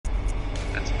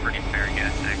That's a pretty fair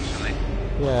guess, actually.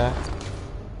 Yeah.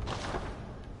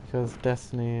 Because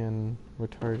destiny and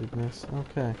retardedness.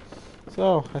 Okay.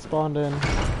 So, I spawned in.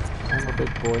 I'm a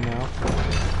big boy now.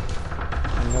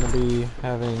 I'm gonna be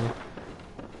having...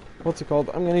 What's it called?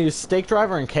 I'm gonna use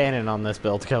Stakedriver and Cannon on this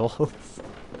build kill.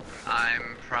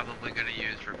 I'm probably gonna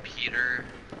use Repeater.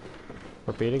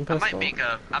 Repeating pistol? I might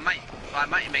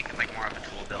make it like more of a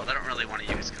tool build. I don't really want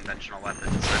to use conventional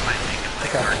weapons, so I might make it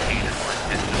like arcane and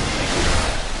pistol.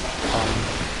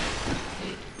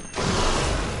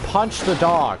 Punch the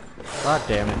dog! God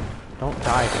damn it. Don't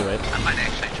die to it. I might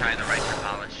actually try the Rifle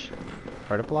Polish.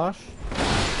 Rifle Polish?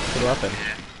 Good weapon.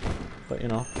 Yeah. But you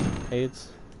know,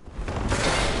 AIDS.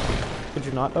 Could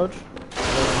you not dodge?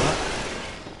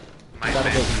 Gotta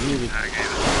get really...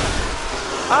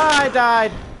 I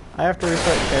died! I have to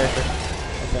restart the character, I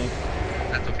think.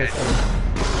 That's okay.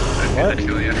 What? I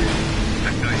feel you. I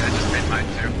just made mine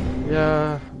too.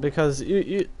 Yeah, because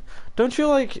you don't you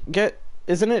like get...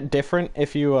 Isn't it different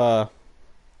if you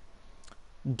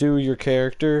do your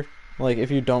character, like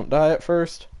if you don't die at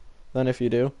first, than if you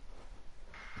do?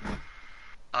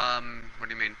 What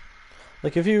do you mean?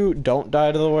 Like if you don't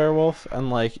die to the werewolf and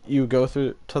like you go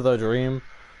through to the dream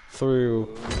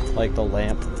through like the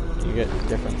lamp, you get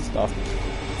different stuff.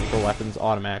 The weapons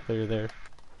automatically are there.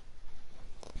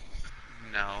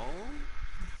 No.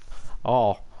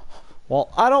 Oh. Well,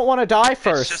 I don't want to die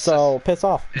first, so piss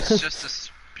off. It's just a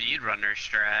speedrunner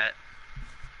strat.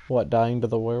 What, dying to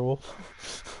the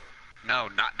werewolf? No,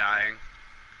 not dying.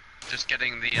 Just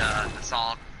getting the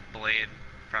assault blade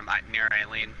from near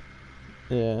Eileen.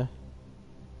 Yeah.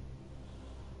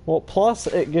 Well, plus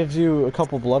it gives you a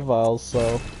couple blood vials,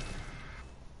 so...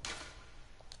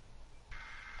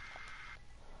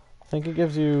 I think it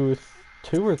gives you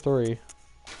 2 or 3.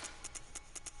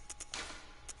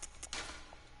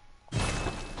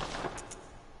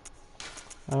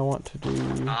 I want to do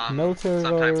military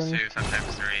sometimes run. 2,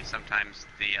 sometimes 3, sometimes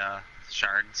the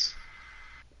shards.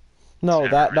 No,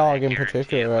 It's that never dog really in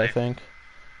particular, I think.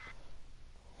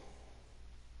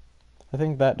 I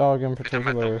think that dog in particular.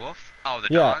 You're talking about the wolf? Oh, the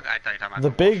yeah, dog? I thought you were talking about the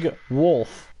big wolf.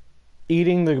 Wolf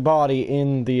eating the body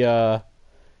in the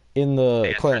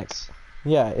clinic.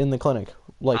 Yeah, in the clinic,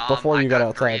 like before you got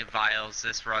outside. I got 3 vials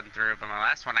this run through, but my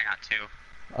last one I got 2.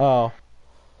 Oh,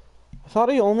 I thought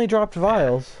he only dropped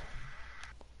vials.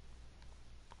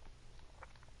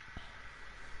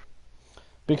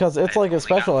 Because it's like a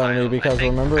special enemy. Because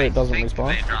remember, it doesn't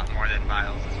respawn. They drop more than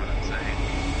vials, is what I'm saying.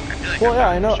 I feel like well, yeah,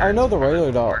 I know the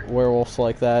regular werewolves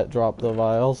like that drop the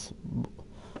vials,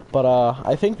 but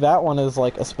I think that one is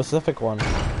like a specific one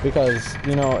because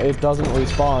you know it doesn't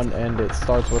respawn and it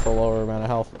starts with a lower amount of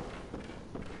health.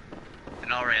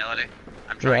 In all reality,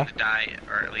 I'm trying to die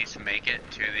or at least make it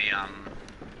to the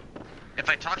If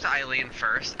I talk to Eileen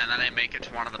first and then I make it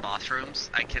to one of the boss rooms,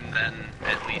 I can then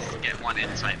at least get one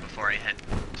insight before I head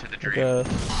to the dream. Okay.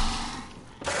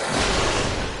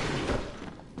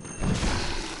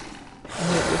 I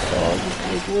hate this dog.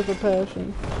 It's with a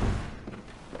passion.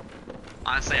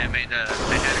 Honestly, I had a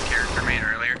character made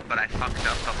earlier, but I fucked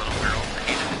up the little girl. I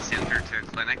needed to send her to a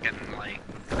clinic and like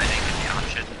I didn't get the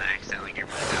option and I accidentally gave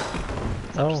her the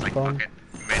death. So I'm just like, fun. fuck it.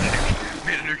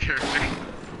 Made a new character.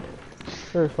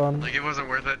 Very fun. Like it wasn't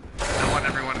worth it. I want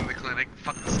everyone in the clinic.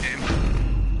 Fuck this game.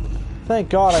 Thank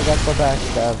God I got the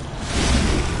backstab.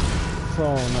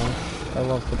 So nice. I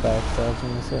love the backstabs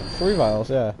in this. 3 vials,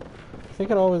 yeah. I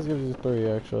think it always gives you 3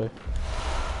 actually.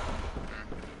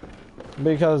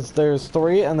 Because there's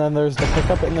 3 and then there's the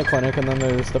pickup in the clinic and then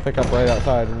there's the pickup right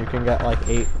outside and you can get like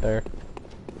 8 there.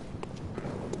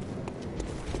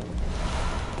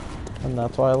 And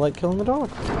that's why I like killing the dog.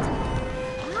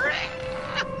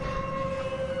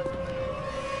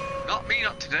 Not me,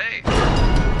 not today.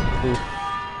 Ooh.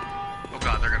 Oh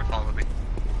god, they're gonna follow me.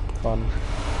 Fun.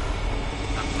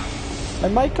 Not fun. I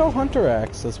might go Hunter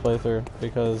Axe this playthrough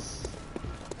because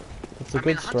it's a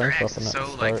good strength weapon at the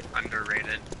start. Like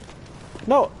underrated.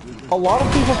 No, a lot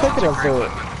of people pick it as their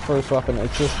first weapon.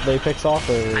 It's just they pick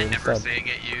softer I never instead. see it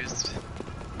get used.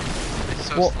 It's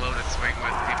so slow to swing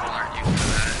with. People aren't used to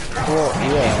that. Well,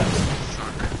 yeah.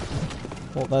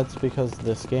 Well, that's because of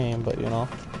this game, but you know.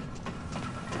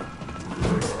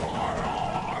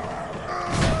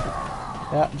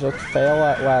 Yeah, just fail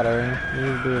at laddering.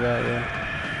 You do that, yeah.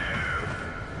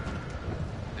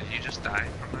 Did you just die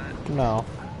from that? No.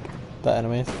 The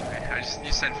enemies.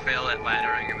 You said fail at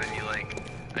laddering and then you like,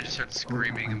 I just heard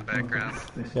screaming in the background.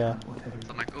 Yeah. So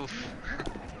I'm like, oof.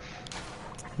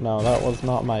 No, that was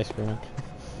not my screaming.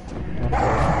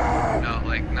 No,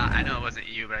 like, not, I know it wasn't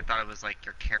you, but I thought it was like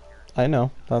your character. I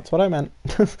know, that's what I meant.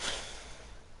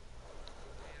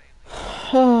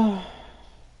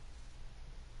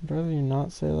 I'd rather you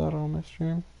not say that on my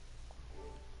stream.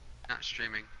 Not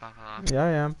streaming. Yeah, I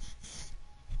am.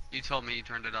 You told me you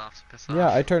turned it off. Piss off.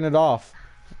 Yeah, I turned it off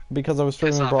because I was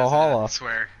Piss streaming off, Brawlhalla. I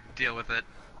swear. Deal with it.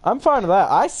 I'm fine with that.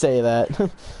 I say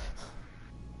that.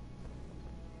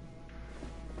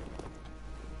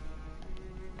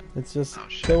 It's just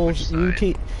those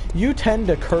you tend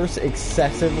to curse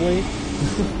excessively.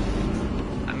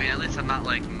 I mean, at least I'm not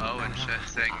like Mo and shit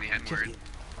saying the N-word.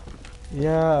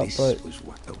 Yeah, but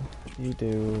you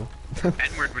do.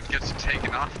 N-word would get you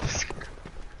taken off the screen.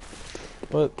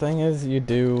 But thing is, you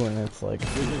do, and it's like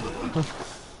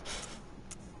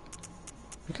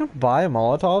you can buy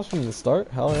Molotovs from the start.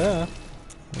 Hell yeah,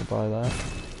 I'll buy that.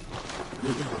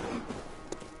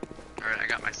 Alright, I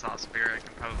got my Saw Spear. I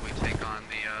can probably take on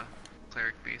the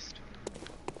Cleric Beast.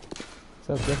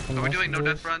 Are we doing no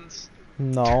death runs?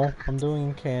 No, I'm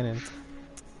doing cannon.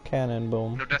 Cannon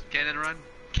boom. No death cannon run?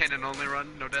 Cannon only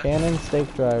run? No death?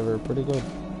 Cannon+Stakedriver, pretty good.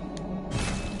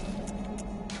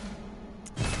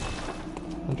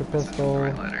 Hunter pistol.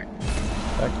 Right ladder.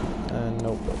 Back,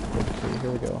 nope, okay,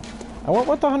 here we go. I went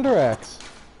with the Hunter Axe.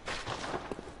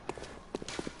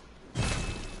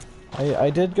 I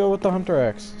did go with the Hunter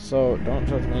Axe, so don't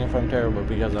judge me if I'm terrible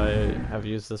because I have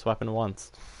used this weapon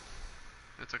once.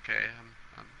 It's okay.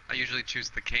 I usually choose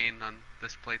the cane on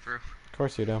this playthrough. Of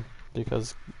course you do,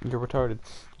 because you're retarded.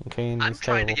 The cane I'm is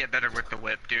trying terrible. to get better with the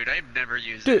whip, dude. I've never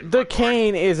used it. Dude, the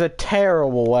cane is a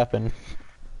terrible weapon.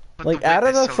 But like, out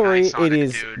of the three, it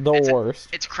is the worst.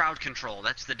 It's crowd control,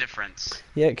 that's the difference.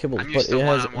 Yeah, Kibble, but it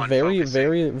has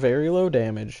very low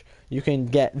damage. You can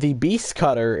get the Beast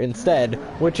Cutter instead,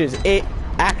 which is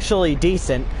actually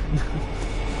decent.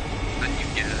 Then you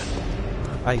get it.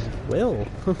 I will.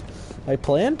 I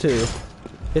plan to.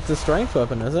 It's a strength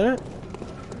weapon, isn't it?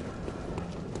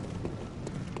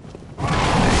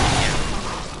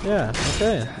 Yeah,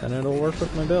 okay. Then it'll work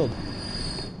with my build.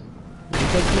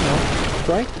 Because, you know,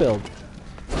 strength build.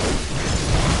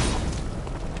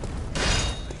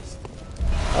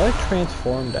 I like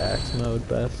transformed axe mode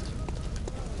best.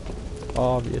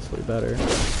 Obviously better.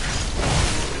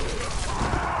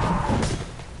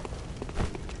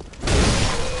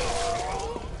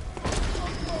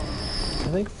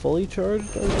 I think fully charged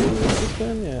I do with the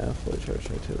spin? Yeah, fully charged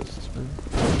I do with the spin.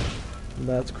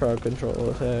 That's crowd control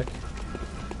attack.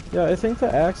 Yeah, I think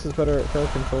the axe is better at crowd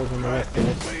control than the rifle.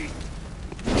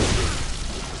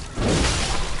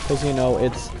 Because, you know,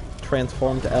 it's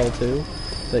transformed to L2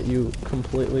 that you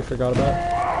completely forgot about.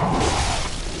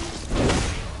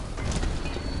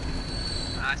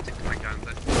 I stick to my guns.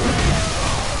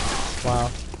 Wow,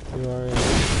 you are in.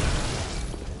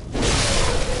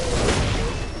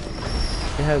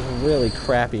 It has really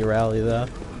crappy rally though.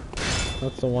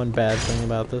 That's the one bad thing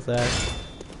about this axe.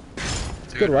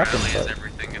 It's a good weapon, but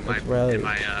everything in it's rally in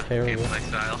my terrible. gameplay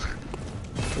style.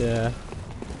 Yeah,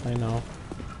 I know.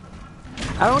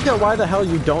 I don't get why the hell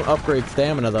you don't upgrade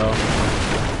stamina though.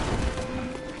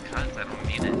 Because I don't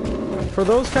need it. For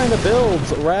those kind of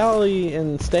builds, rally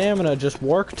and stamina just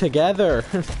work together.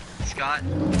 Scott,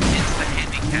 it's the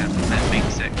handicap that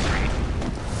makes it great.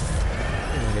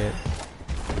 Okay.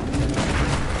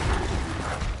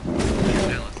 You're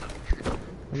jealous of me.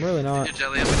 I'm really not. You're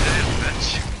jelly of a giant bitch.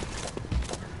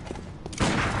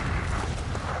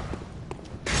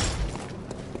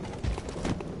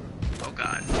 Oh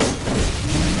god.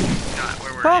 God,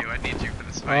 where were you? I need you for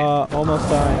this fight. Almost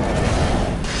dying.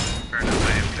 Fair enough,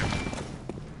 I am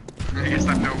too. I guess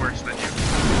I'm no worse than you.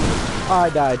 I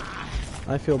died.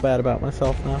 I feel bad about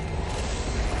myself now.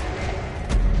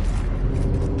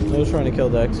 I was trying to kill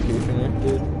the executioner,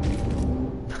 dude.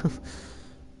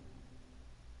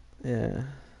 Yeah.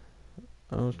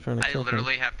 I was trying to kill him. I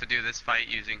literally have to do this fight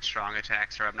using strong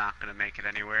attacks or I'm not going to make it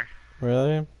anywhere.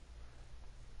 Really?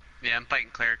 Yeah, I'm fighting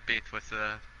Cleric Beast with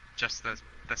just the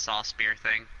Saw Spear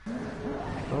thing.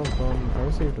 Oh, I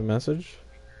received a message.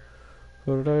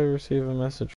 Who did I receive a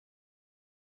message?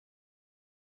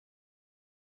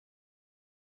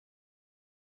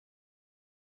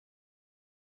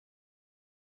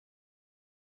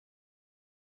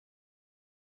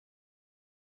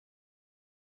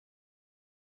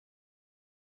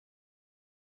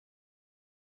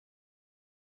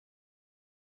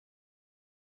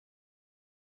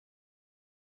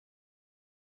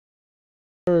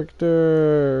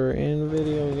 Character in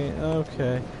video game.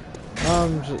 Okay.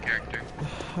 Just Character.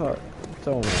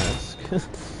 don't ask.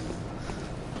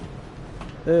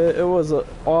 It was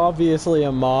obviously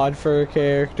a mod for a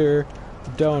character.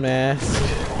 Don't ask.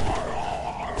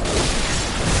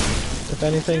 If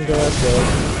anything, go ask Bill.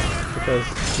 Because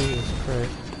Jesus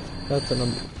Christ, that's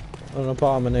an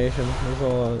abomination.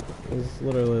 Is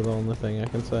literally the only thing I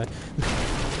can say.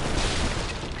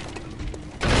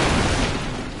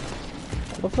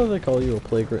 love how they call you a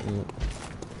plague-ridden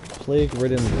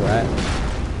rat.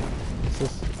 It's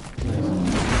just nice.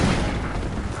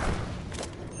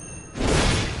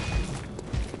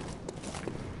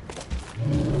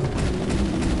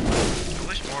 I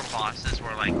wish more bosses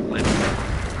were like lit.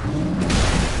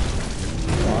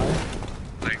 Why?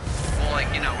 Like, well,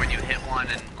 like, you know, when you hit one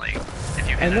and like, if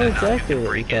you hit I know it enough, exactly you can what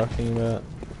break you're it. talking about.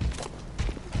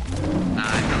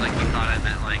 I feel like you thought I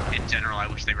meant like in general. I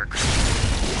wish they were.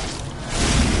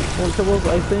 Well, Kibbles,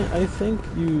 I think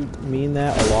you mean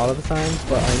that a lot of the times,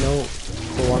 but I know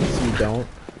for once you don't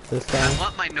this time. I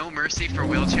want my no mercy for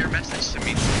wheelchair message to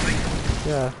mean something.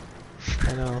 Yeah,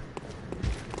 I know.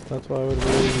 That's why I would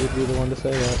really would be the one to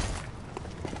say that.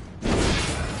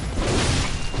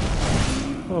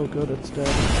 Oh good, it's dead.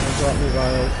 I dropped me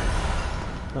vials.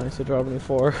 Nice, I dropped me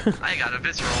 4. I got a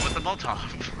visceral with the Molotov.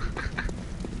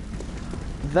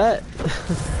 That...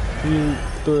 you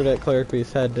threw it at Cleric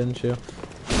Beast's head, didn't you?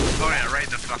 Oh yeah, right in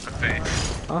the fucking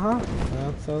face. Uh-huh.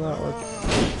 That's how that works.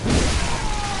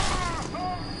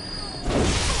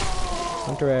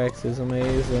 Hunter Axe is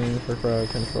amazing for crowd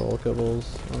control,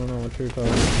 Kibbles. I don't know what you're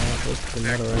talking about. This is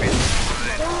another right.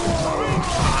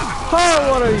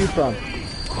 Oh, what are you from?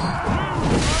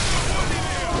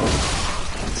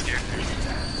 I'm scared.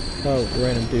 Oh,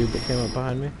 random dude that came up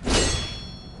behind me.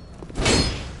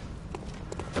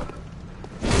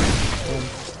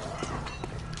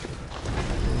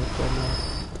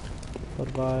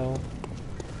 Blood vial.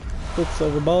 Good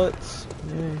silver bullets.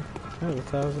 Yay. I have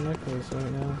 1,000 echoes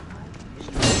right now.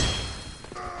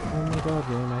 Oh my god,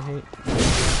 game, I hate.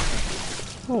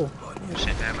 Oh, Shit,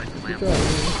 I have my good lamp. job. I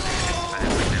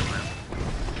have my lamp.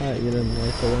 Alright, you didn't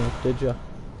like the lamp, did ya?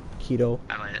 Keto.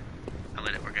 I light it. I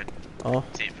lit it, we're good. Oh,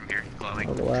 See it from here, glowing.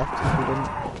 on the left. You didn't.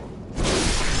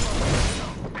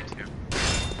 Me too.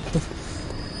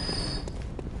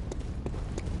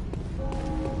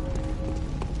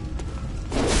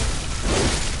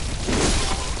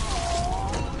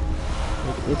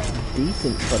 It's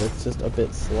decent, but it's just a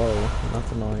bit slow. And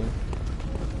that's annoying.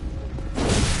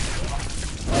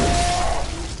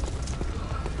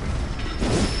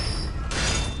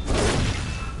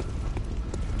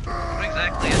 What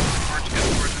exactly is the torch good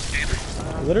for in this game?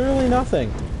 Literally nothing.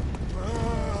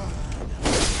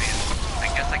 I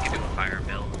guess I can do a fire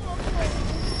build.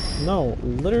 No,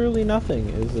 literally nothing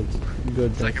is its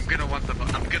goodness. It's like I'm gonna want the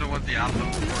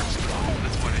optimal torch, but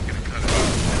this one ain't gonna cut it.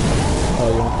 Oh,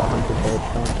 you want the hunter torch?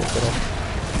 Don't pick it up.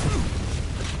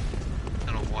 I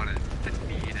don't want it. I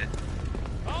need it.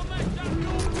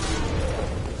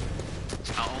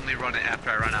 I'll only run it after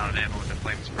I run out of ammo with the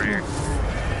flame sprayer.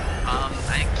 I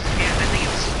think it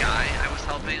was Sky I was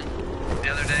helping the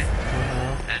other day,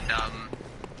 and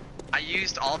I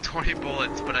used all 20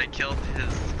 bullets, but I killed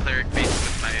his cleric beast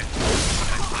with my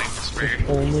flame sprayer.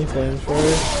 Only flame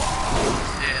sprayer?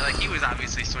 Yeah, like he was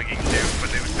obviously swinging too, but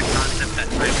it was the concept that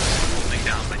I was holding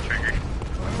down my trigger.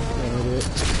 Idiot.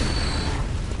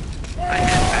 I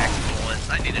had max bullets.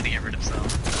 I needed to get rid of some.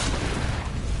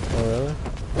 Oh really?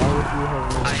 Why would you have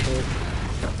no sword?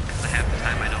 Because half the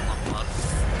time I don't level up.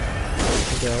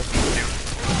 I guess.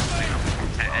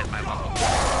 At my level.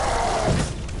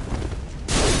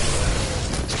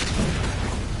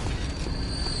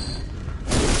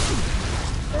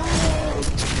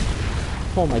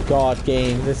 Oh my god,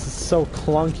 game. This is so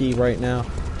clunky right now.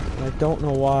 And I don't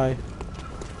know why.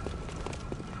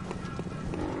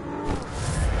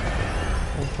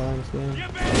 Sometimes, game.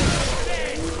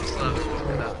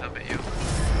 How about you?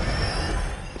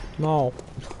 No.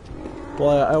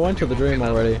 Well, I went to the dream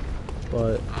already,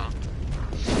 but...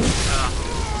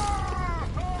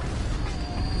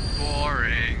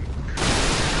 Boring.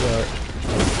 What?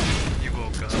 You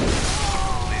woke up.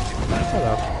 Shut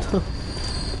up.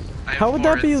 How would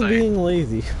that be being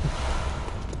lazy?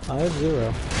 I have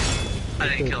 0. I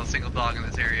didn't kill a single dog in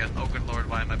this area. Oh good lord,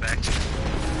 why am I back?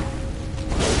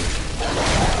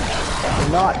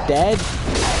 You're not dead?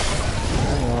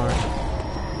 You are.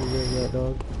 You deserve that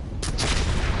dog.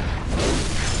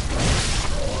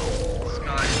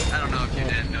 Scott, I don't know if you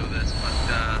didn't know this,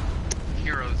 but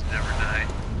heroes never die.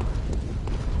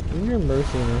 When you're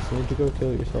merciless, you need to go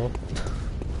kill yourself.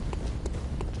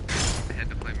 I had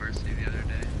to play Mercy the other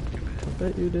day. Too bad. I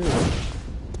bet you do.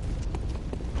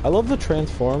 I love the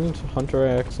transformed Hunter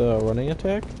Axe running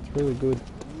attack. It's really good.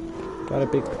 Got a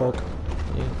big poke.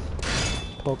 Yes.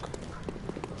 Poke.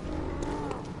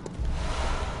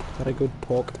 Got a good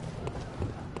poke.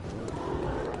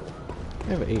 I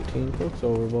have 18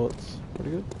 quicksilver bullets. Pretty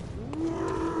good.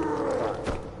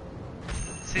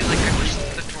 See, like, I wish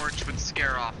the torch would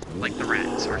scare off, like, the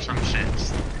rats or some shit.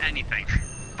 Just anything.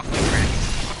 Fucking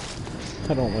rats.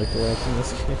 I don't like the rats in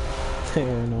this game. They are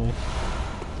annoying.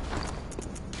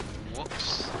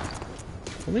 Whoops.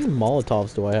 How many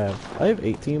Molotovs do I have? I have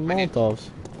 18 Molotovs.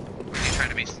 When you try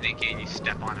to be sneaky and you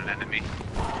step on an enemy.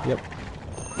 Yep.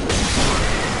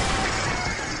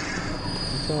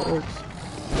 That's how it works.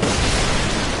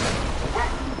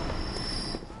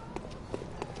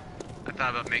 I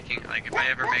thought about making, like, if I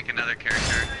ever make another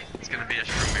character, it's gonna be a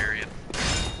Shroombarian.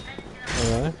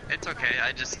 Oh, really? It's okay,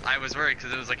 I was worried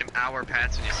because it was like an hour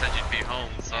past when you said you'd be home,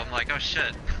 so I'm like, oh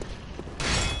shit.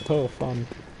 Oh, fun.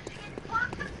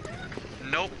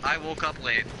 Nope, I woke up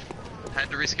late.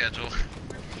 Had to reschedule.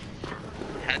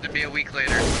 Had to be a week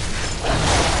later.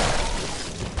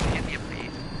 Give me a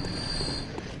beat.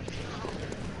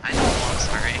 I know, I'm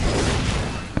sorry.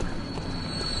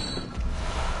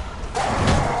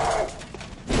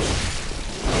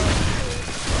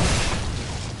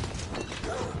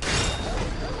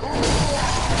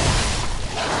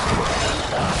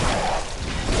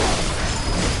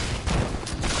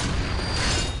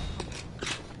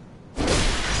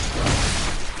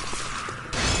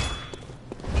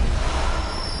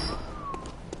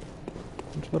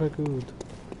 Not very good.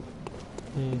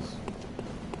 Yes.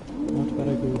 Not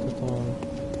very good at all.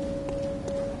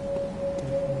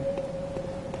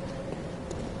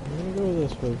 I'm gonna go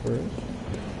this way first.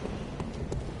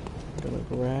 I'm gonna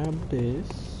grab this.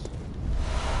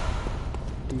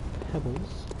 The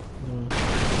pebbles.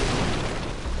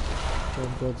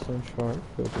 Grab bloodstone shard.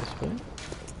 Go this way.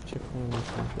 Check one of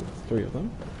these. 3 of them.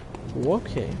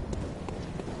 Okay.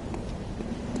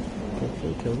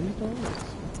 Hopefully kill these dogs.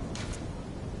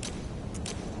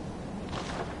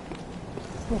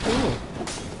 Oh, cool.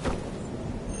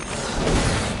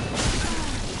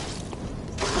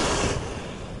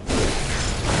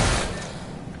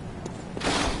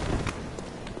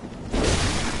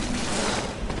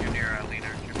 You're near Eileen,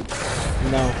 aren't you?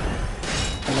 No.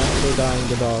 I'm actually dying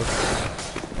to dog.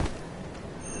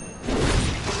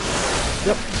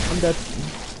 Yep, I'm dead.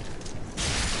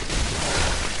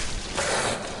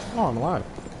 Oh, I'm alive.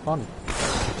 Fun.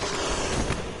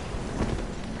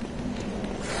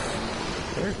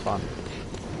 Very fun.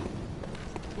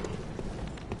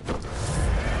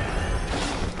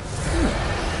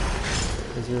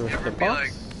 Is your You ever hit be box?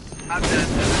 like, I'm dead,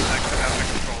 and then like have the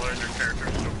controller and your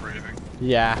character's still breathing?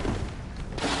 Yeah.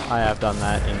 I have done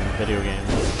that in video games,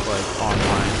 like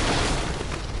online.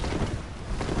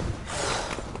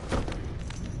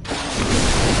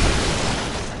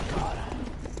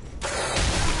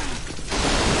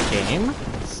 Game?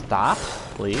 Stop,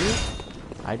 please.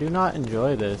 I do not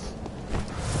enjoy this.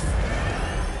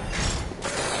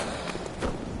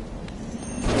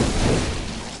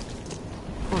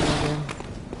 Come on, game.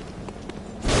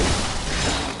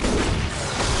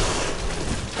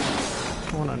 I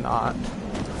wanna not.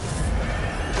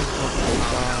 Oh,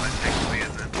 no, it technically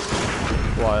isn't.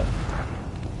 What?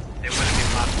 It wouldn't be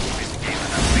possible to beat the game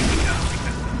without waking up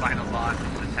because the final boss in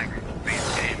the technical base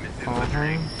game is in the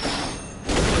dream.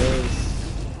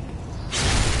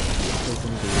 Is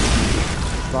indeed.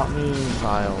 Drop me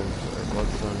vials or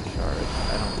bloodstone shards.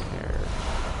 I don't care.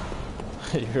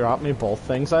 You dropped me both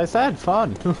things I said.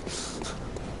 Fun.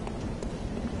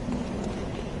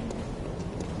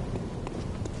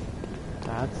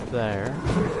 That's there.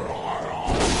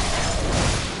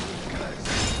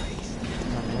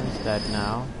 That man's dead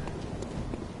now.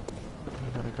 We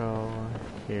gotta go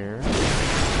here.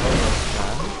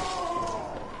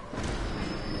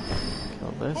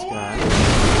 Kill this guy.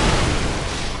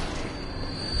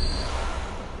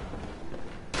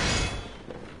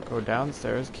 Go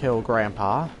downstairs, kill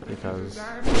Grandpa, because...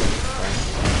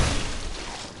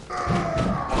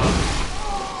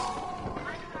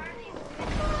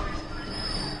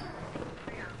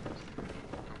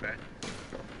 Okay.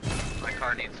 My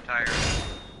car needs tires.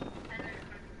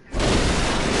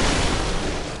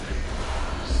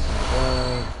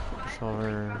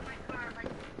 Silver.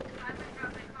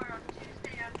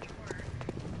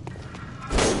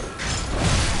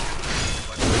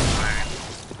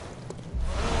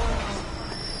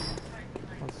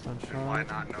 Why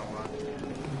not Noah?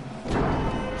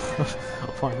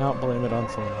 Why not blame it on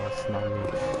someone else, not me?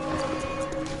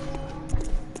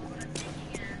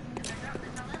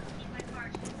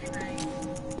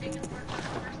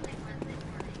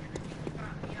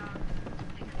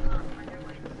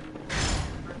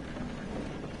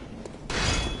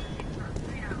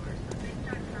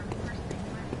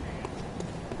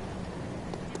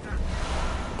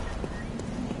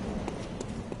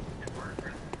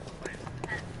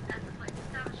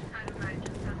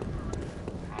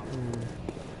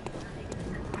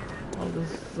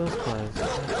 This place.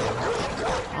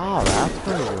 Oh, that's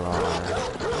where you are.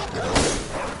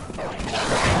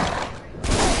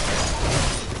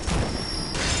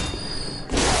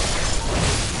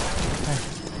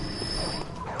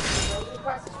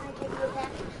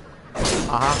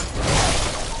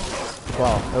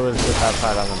 Well, it was just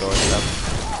outside on the doorstep.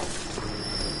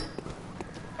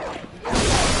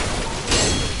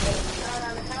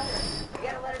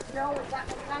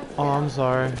 Oh, I'm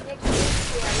sorry.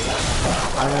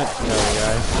 I meant to tell you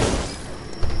guys.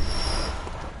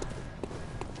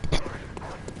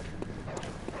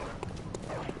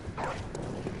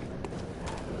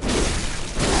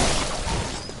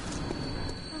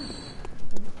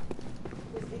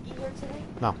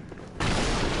 No.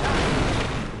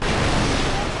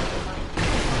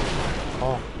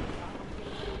 Oh.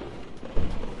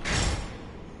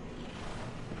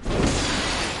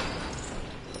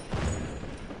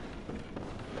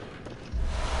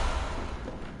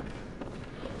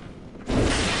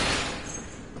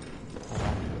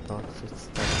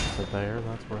 It's there,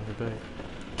 that's really big.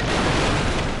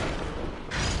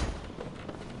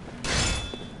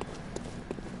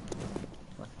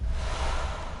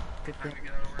 Good time to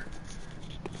get out of work.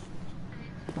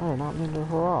 Oh, not been there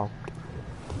for a while.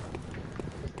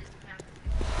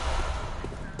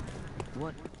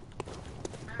 What?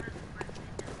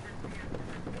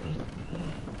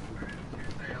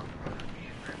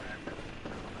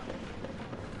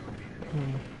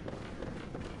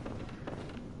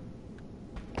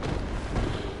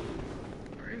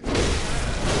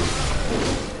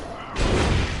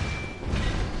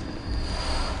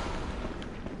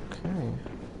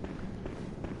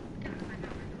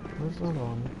 Where's that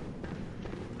on?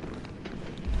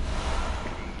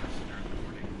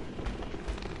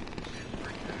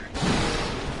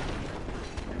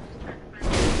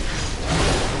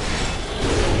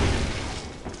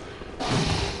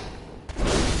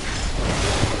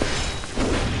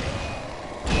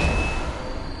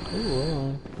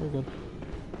 Ooh, very good.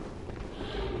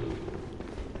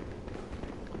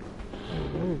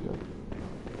 Very good.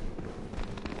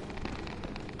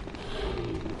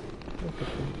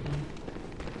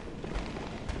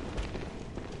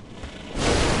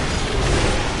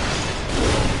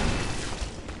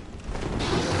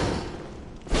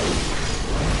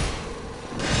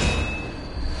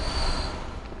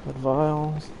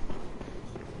 Vials.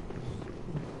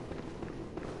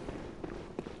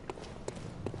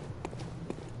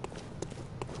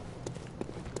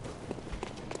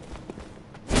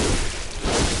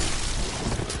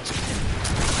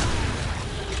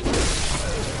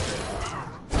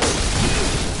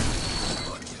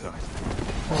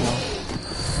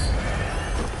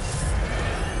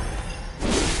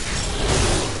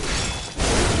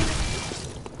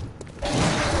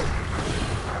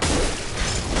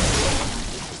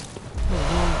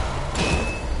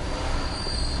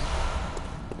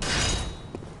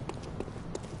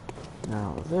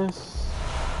 Now this.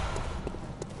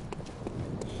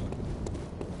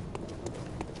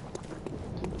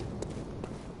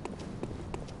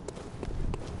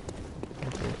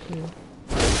 Okay.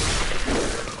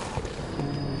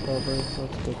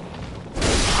 That's good.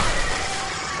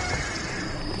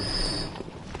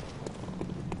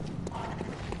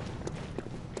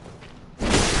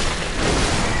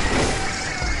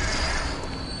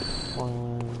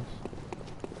 Spoilers.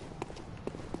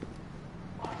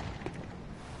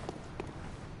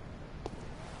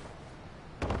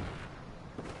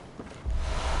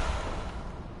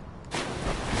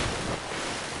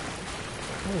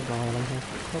 There's no item here.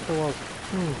 What there was?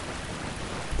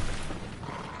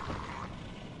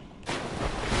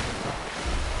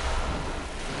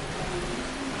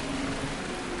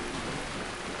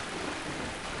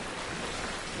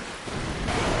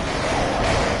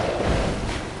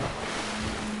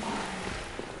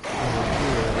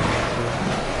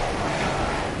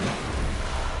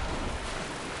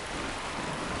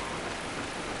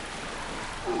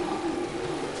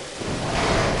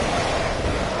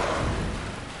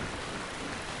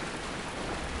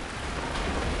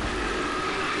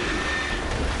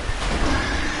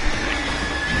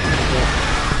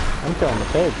 I'm killing the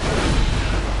pig.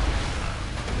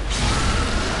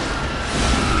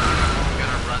 I'm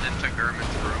gonna run into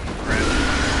Gurman's room, grab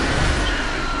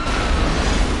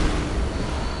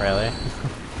Really?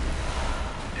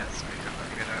 yes, because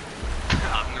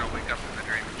I'm gonna wake up from the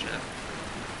dream and shit.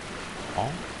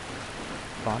 Oh.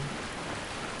 Fun.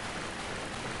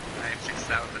 I have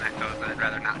 6,000 echoes that I'd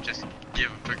rather not just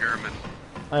give to Gurman.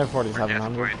 I have For death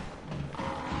 4,700. point.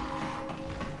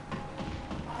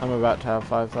 I'm about to have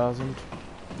 5,000.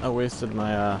 I wasted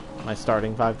my my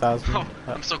starting 5,000. Oh,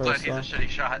 I'm so glad he's a shitty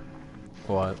shot.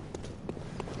 What?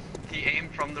 He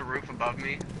aimed from the roof above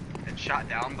me and shot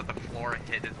down, but the floor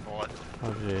hit his bullet.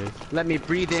 Oh jeez. Let me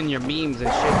breathe in your memes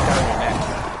and shake down your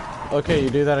neck. Okay,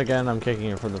 you do that again, I'm kicking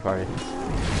you from the party.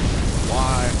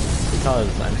 Why?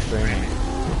 Because I'm streaming.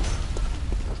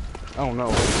 Oh no.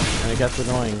 And it gets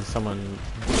annoying someone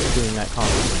doing that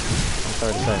constantly. I'm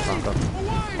sorry to say it, Bronco.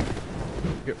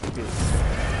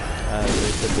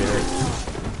 They should be hurt.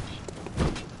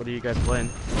 What are you guys playing?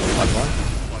 1-1?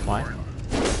 Why?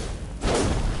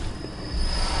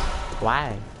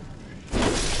 Why?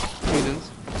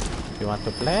 Reasons. You want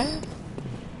to play?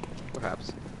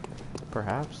 Perhaps.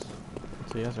 Perhaps.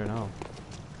 It's a yes or no.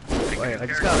 Wait, I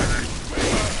just got it.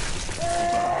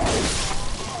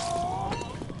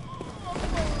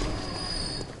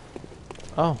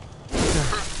 Oh. Okay.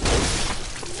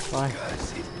 Why? Oh,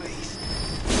 it's...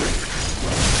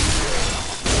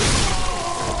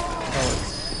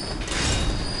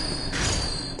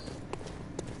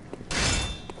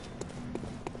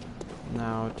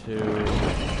 Now to...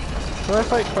 Do I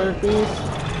fight Cleric Beast?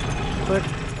 Quick.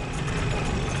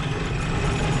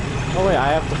 Oh wait,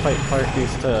 I have to fight Cleric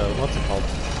Beast to... What's it called?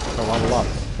 To level up.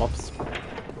 Whoops.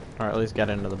 Or at least get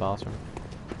into the boss room.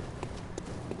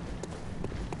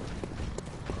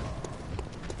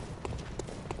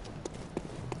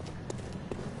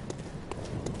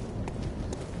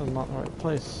 This is not the right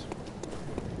place.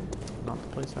 Not the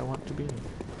place I want to be.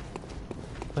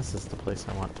 This is the place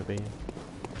I want to be.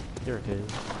 Here it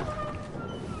is.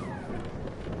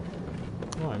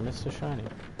 Oh, I missed a shiny.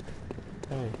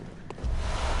 Hey.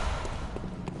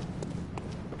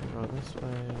 Go this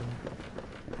way.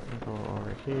 Go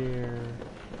over here.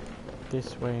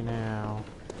 This way now.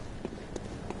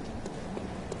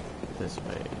 This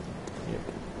way. Yep.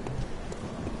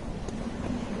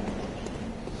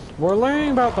 We're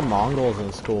learning about the Mongols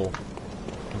in school.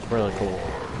 It's really cool.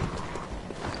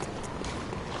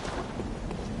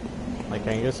 Like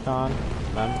Genghis Khan,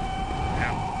 them.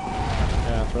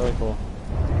 Yeah, it's really cool.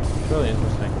 It's really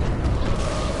interesting.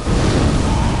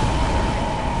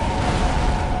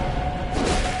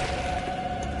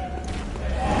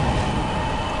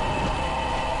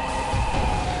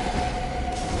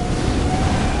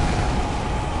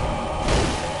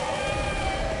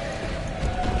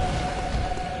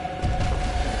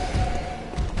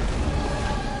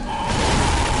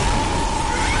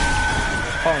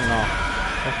 Oh no.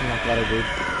 That's not what I did.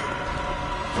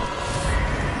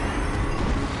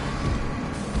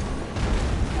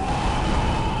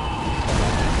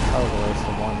 That was a waste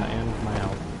of one and my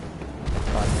health.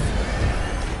 But...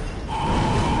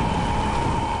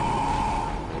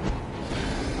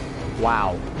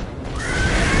 Wow.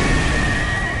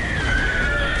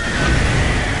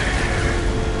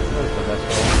 That was the best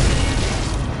one.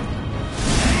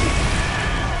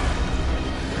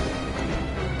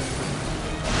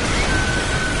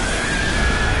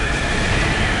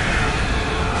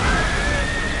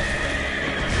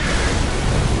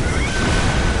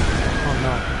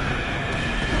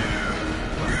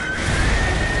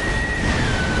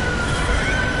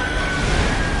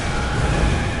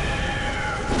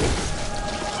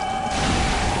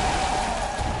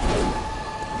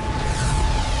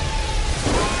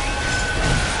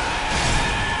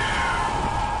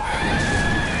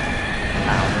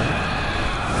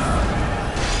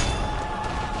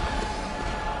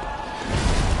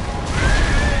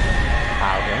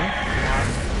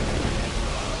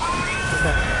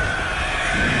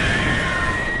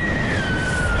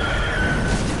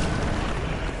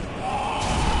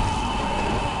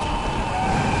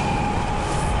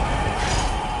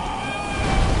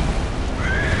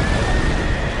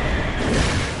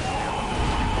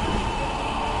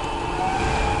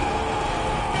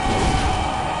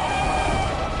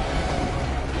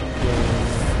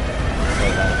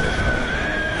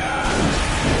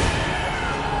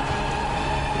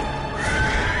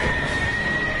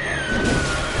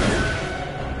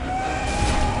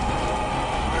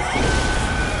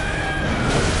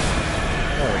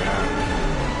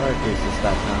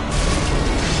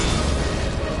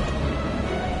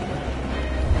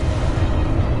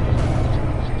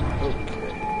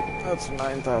 That's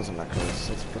 9,000 echoes.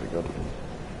 That's pretty good.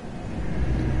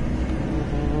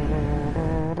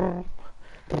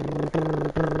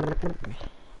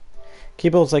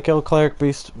 Keyboards like kill Cleric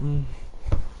Beast.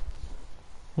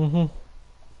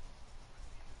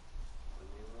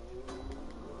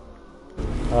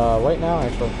 Right now,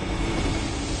 actually.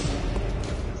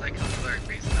 It's like kill Cleric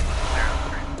Beast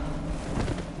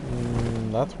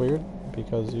and That's weird,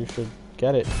 because you should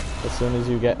get it as soon as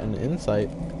you get an insight.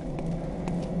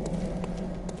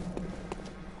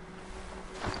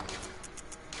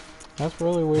 That's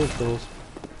really weird, Fools.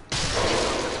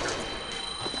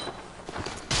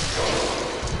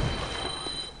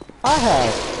 I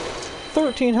have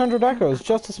 1,300 echoes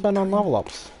just to spend on level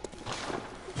ups.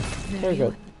 Very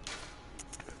good.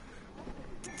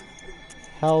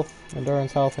 Health,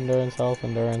 endurance, health, endurance, health,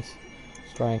 endurance,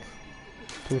 strength.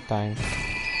 2 times.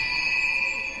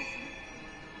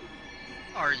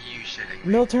 Are you shitting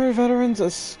me? Military veterans,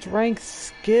 a strength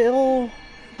skill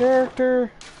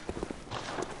character?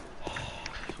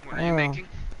 What are you making?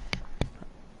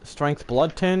 Strength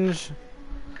blood tinge?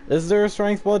 Is there a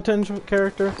strength blood tinge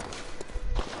character?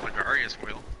 Ligarius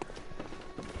will.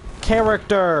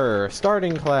 Character!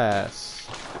 Starting class.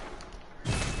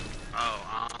 Oh,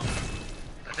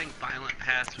 I think Violent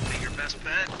Path would be your best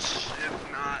bet,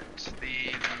 if not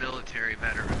the military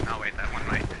veteran. Oh wait, that one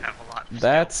might have a lot of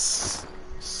That's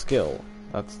skill.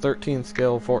 That's 13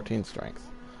 skill, 14 strength.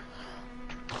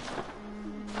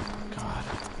 God.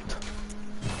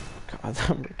 God,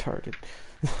 I'm retarded.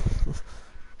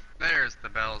 There's the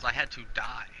bells. I had to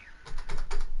die.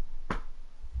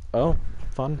 Oh,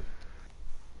 fun.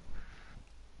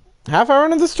 Half hour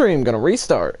into the stream, gonna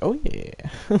restart. Oh yeah.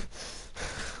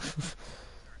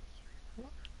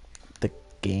 The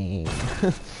game.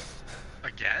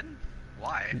 Again?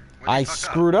 Why? I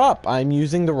screwed up. I'm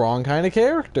using the wrong kind of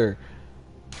character.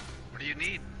 What do you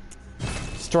need?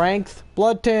 Strength,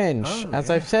 blood tinge. As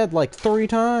I've said like 3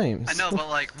 times. I know, but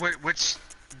like, which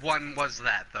one was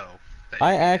that though? That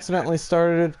I you needed? accidentally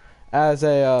started as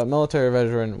a military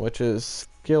veteran, which is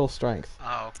skill strength.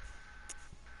 Oh.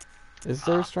 Is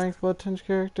there a strength blood tinge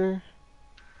character?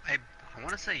 I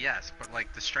want to say yes, but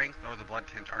like the strength or the blood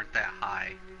tinge aren't that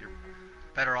high. You're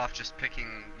better off just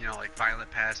picking, you know, like Violent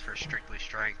Pass for strictly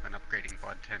strength and upgrading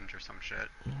blood tinge or some shit.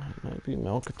 It might be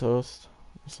milk toast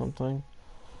or something.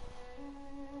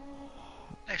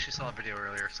 I actually saw a video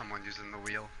earlier of someone using the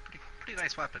wheel. Pretty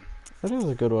nice weapon. It is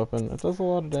a good weapon. It does a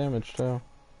lot of damage too.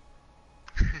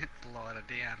 A lot of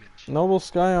damage. Noble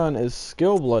Scion is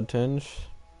skill blood tinge.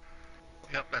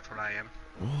 Yep, that's what I am.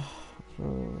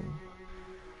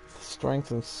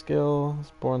 Strength and skill.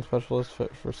 Born specialist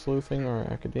fit for sleuthing or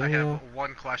I academia. have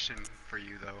one question for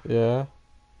you though. Yeah.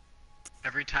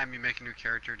 Every time you make a new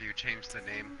character, do you change the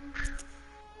name?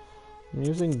 I'm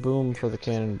using Boom for the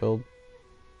cannon build.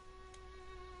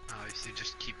 Oh, so you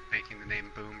just keep making the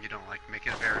name Boom. You don't like make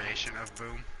it a variation of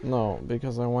Boom. No,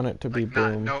 because I want it to be Like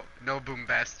Boom. no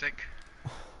Boombastic.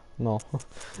 No.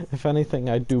 If anything,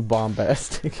 I do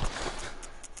bombastic.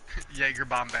 Jaeger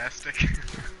Bombastic.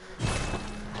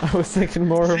 I was thinking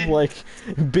more of like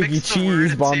Biggie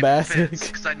Cheese bombastic.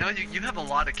 Because I know you have a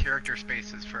lot of character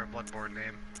spaces for a Bloodborne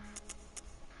name.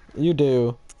 You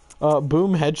do.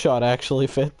 Boom Headshot actually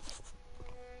fits.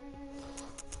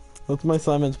 That's my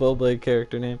Simon Spellblade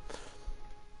character name.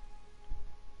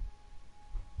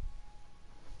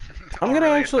 I'm gonna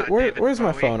really? actually. Where's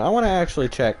my phone? I want to actually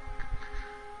check.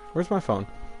 Where's my phone?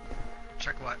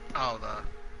 Check what? Oh, the.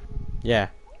 Yeah.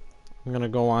 I'm gonna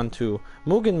go on to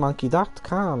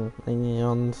MugenMonkey.com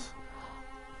and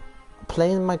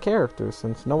playing my character.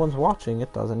 Since no one's watching,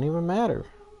 it doesn't even matter.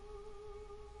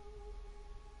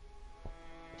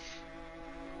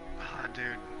 Ah,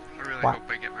 dude. I really What?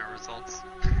 hope I get my results.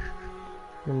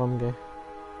 Your mom gay.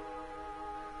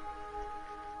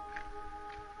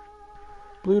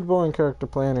 Bloodborne character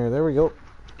planner. There we go.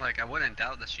 Like, I wouldn't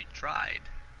doubt that she tried.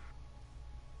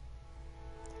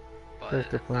 But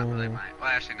Character it's not really planner. my. Well,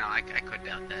 actually, no. I could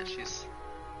doubt that. She's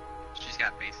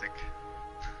got basic.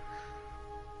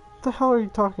 What the hell are you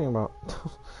talking about?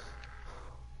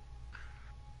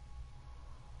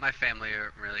 My family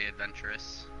are really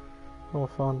adventurous. Oh,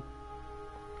 fun.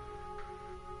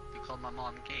 You called my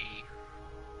mom gay.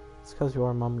 It's because you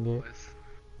are mom gay.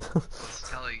 Was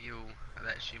telling you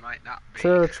that she might not be.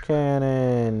 Church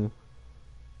cannon.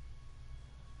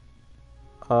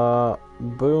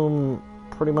 Boom.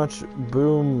 Pretty much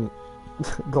boom.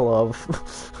 Glove.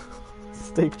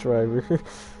 Stake driver.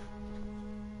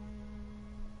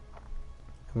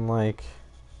 And like.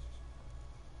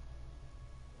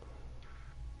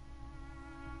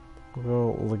 I'll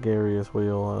go Ligarius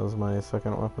wheel as my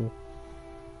second weapon.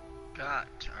 God,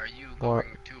 are you What?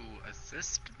 going to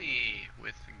assist me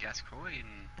with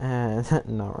Gascoigne? And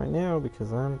not right now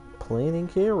because I'm planning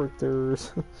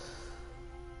characters.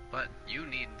 But you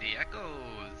need the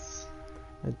echoes.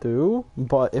 I do,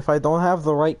 but if I don't have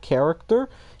the right character,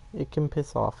 it can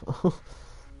piss off.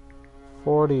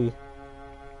 40.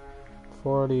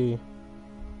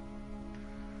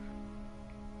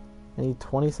 I need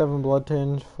 27 blood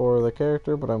tinge for the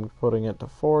character, but I'm putting it to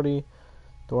 40.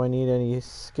 Do I need any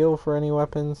skill for any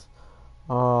weapons?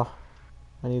 I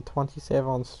need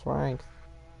 27 strength.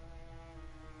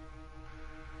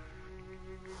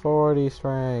 40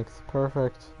 strength.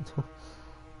 Perfect.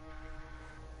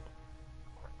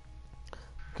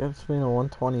 Gets me to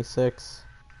 126.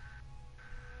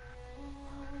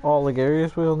 Oh,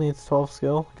 Ligarius wheel needs 12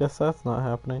 skill. Guess that's not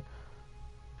happening.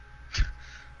 You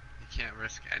can't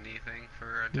risk anything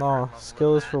for a different No, level skill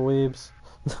than is for weebs.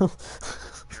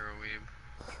 You're a weeb.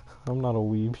 I'm not a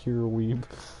weeb, you're a weeb.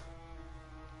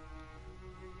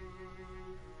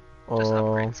 Just Oh,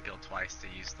 upgrade skill twice to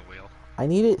use the wheel. I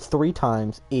need it 3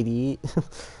 times, idiot.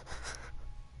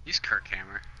 Use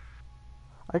Kirkhammer.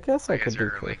 I guess I Like could as do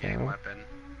your early game Kirkhammer. weapon.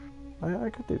 I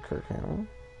could do Kirkhammer.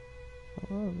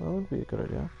 That would be a good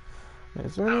idea.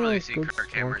 Is there I don't any really like see good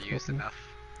Kirkhammer strength used weapon? enough.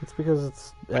 It's because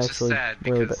it's Which is actually sad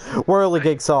really because, bad. Whirly like,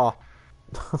 Jigsaw!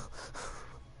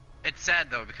 It's sad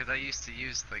though because I used to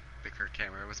use the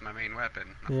Kirkhammer. It was my main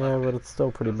weapon. I Yeah, loved but it. it's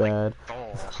still pretty It was bad. like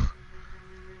Thor.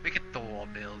 Make a Thor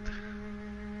build.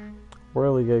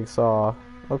 Whirly Jigsaw.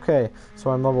 Okay,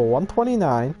 so I'm level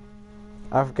 129.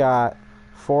 I've got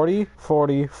 40,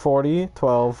 40, 40,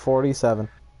 12, 47.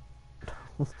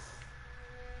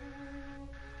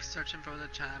 Searching for the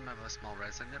chime of a small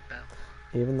resonant bell.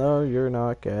 Even though you're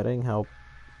not getting help.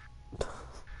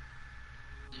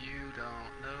 You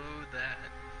don't know that.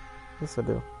 Yes, I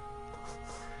do.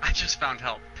 I just found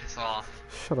help. Piss off.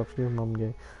 Shut up, your mom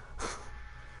gay.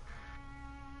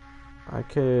 I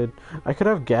could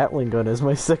have Gatling gun as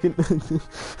my second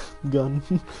gun.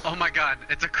 Oh my god,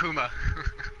 it's a Kuma.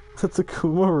 That's a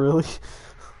Kuma, really?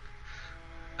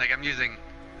 Like I'm using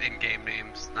in-game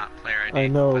names, not player ID. I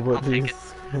know, but I'll take it.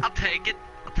 these. I'll take it.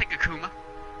 I'll take a Kuma.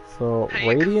 So Hey,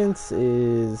 Radiance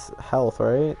is health,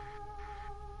 right?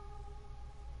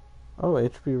 Oh,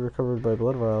 HP recovered by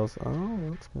blood vials. Oh,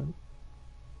 that's good.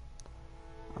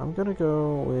 I'm gonna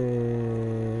go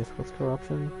with what's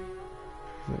corruption?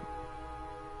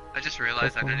 I just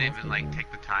realized I Plus didn't one even health, like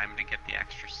take the time to get the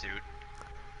extra suit.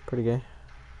 Pretty gay.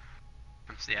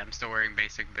 I'm still wearing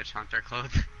basic bitch hunter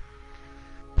clothes.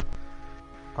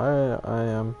 I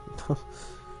am.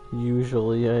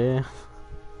 Usually I am.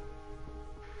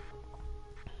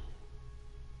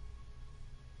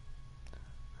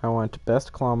 I went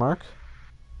best claw mark.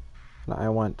 And I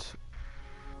went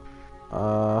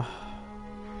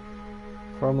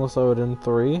Formless Odin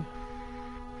 3. And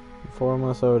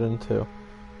Formless Odin 2.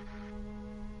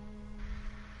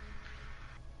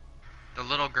 The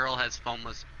little girl has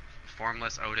formless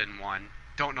Odin 1.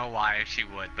 Don't know why she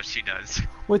would, but she does.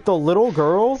 Wait, the little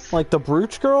girl? Like the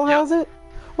brooch girl Yep. has it?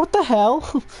 What the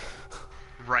hell?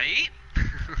 Right?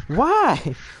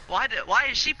 Why? Why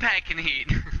is she packing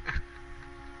heat?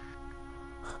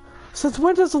 Since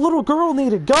when does a little girl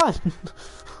need a gun?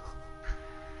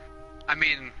 I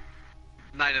mean,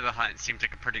 Night of the Hunt seems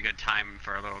like a pretty good time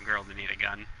for a little girl to need a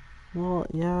gun. Well,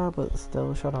 yeah, but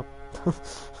still, shut up.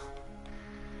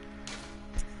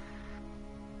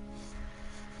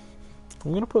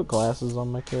 I'm gonna put glasses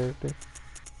on my character.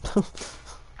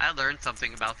 I learned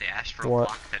something about the astral What?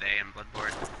 clock today in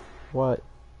Bloodborne. What?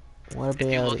 What If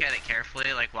you about look it? at it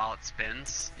carefully, like while it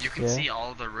spins, you can Yeah. see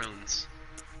all the runes.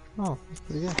 Oh, that's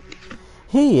pretty good.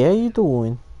 Hey, how you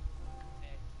doing?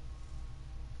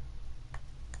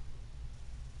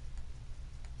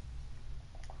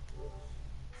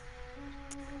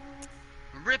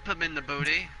 Rip him in the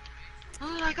booty.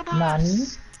 Like a Nani?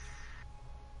 boss.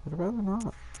 I'd rather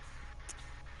not.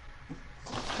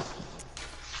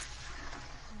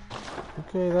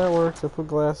 Okay, that works. I put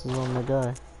glasses on my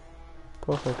guy.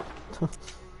 Perfect.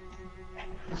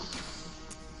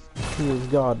 He is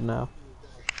God now.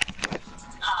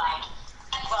 Hi,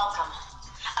 and welcome.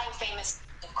 I'm famous,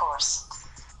 of course.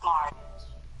 Mars.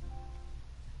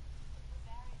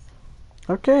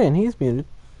 Okay, and he's muted.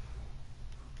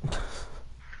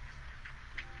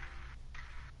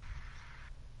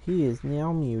 He is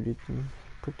now muted.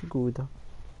 Pretty good.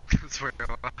 That's where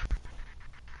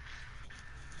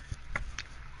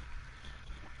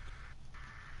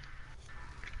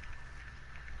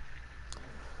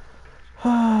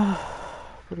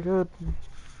Pretty good.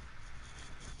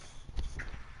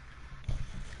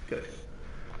 Good.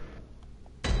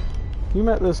 You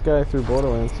met this guy through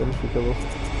Borderlands, didn't you, Kibble?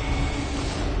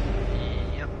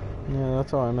 Yep. Yeah,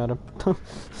 that's how I met him.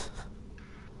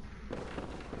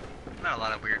 Not a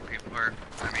lot of weird people, or,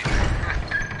 I mean...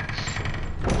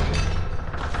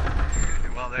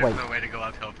 well, there's Wait. no way to go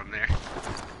uphill from there.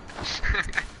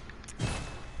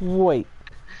 Wait.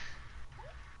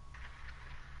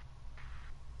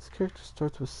 This character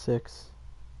starts with 6.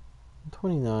 I'm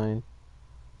 29.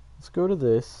 Let's go to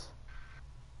this.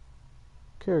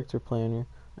 Character planner.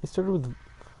 I started with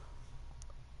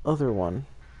other one.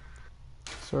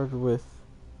 Started with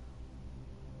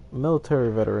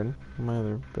military veteran. My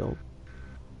other build.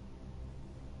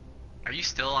 Are you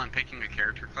still on picking a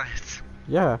character class?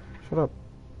 Yeah, shut up.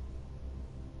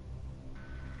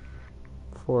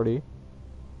 40.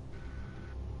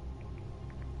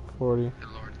 40. Good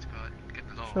lord, Scott. Good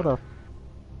lord. Shut up.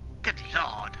 Good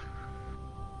lord.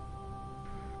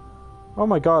 Oh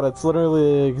my god, it's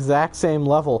literally the exact same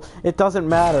level. It doesn't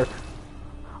matter.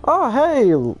 Oh,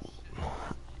 hey!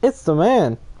 It's the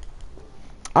man.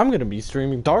 I'm gonna be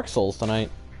streaming Dark Souls tonight.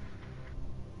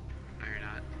 No, you're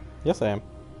not. Yes, I am.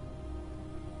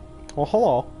 Well,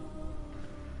 hello.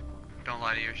 Don't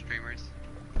lie to your streamers.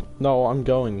 No, I'm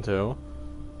going to.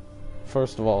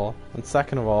 First of all. And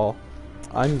second of all,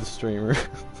 I'm the streamer. You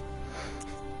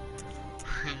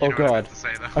Oh know what I god. meant to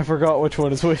say, though. I forgot which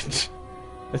one is which.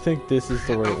 I think this is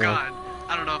the right Oh one. god.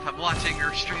 I don't know if I'm watching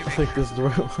or streaming. I think this is the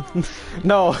right one.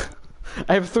 No!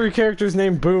 I have 3 characters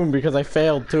named Boom because I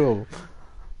failed 2 of them.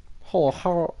 Hello,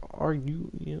 how are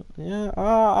you? Yeah,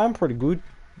 I'm pretty good.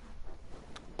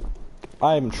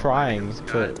 I'm trying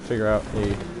to figure out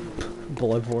a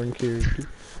Bloodborne character.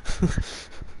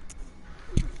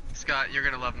 Scott, you're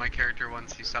gonna love my character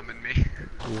once you summon me.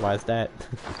 Why is that?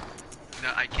 No,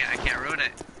 I can't ruin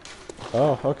it.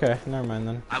 Oh, okay. Never mind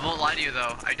then. I won't lie to you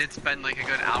though, I did spend like a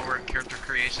good hour in character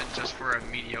creation just for a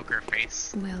mediocre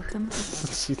face. Welcome.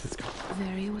 Jesus Christ.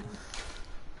 Very well.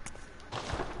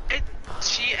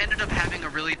 She ended up having a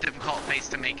really difficult face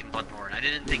to make in Bloodborne. I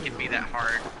didn't think it'd be that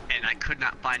hard, and I could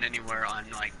not find anywhere on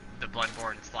like the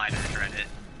Bloodborne sliders Reddit.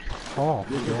 Oh,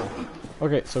 yeah.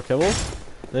 Okay, so Kibbles,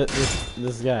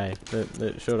 this guy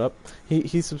that showed up,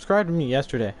 he subscribed to me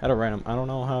yesterday at a random. I don't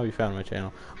know how he found my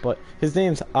channel, but his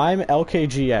name's I'm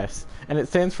LKGS, and it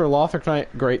stands for Lothric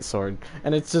Knight Greatsword,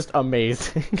 and it's just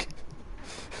amazing.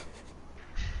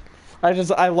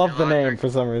 I love the name for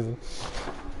some reason.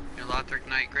 Your Lothric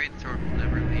Knight Greatsword will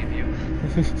never leave you.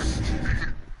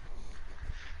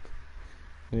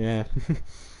 Yeah.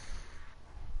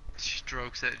 She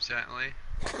strokes it gently.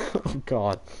 Oh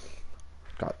god.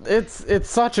 God, it's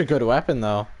such a good weapon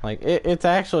though. Like it's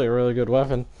actually a really good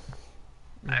weapon.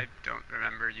 I don't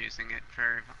remember using it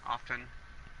very often.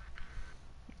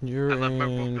 You're I love my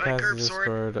in curved passive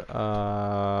sword.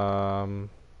 Discord.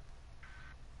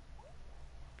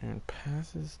 And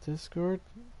passes Discord.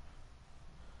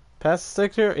 Pass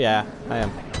stick here? Yeah, I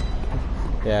am.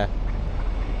 Yeah.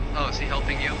 Oh, is he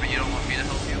helping you, but you don't want me to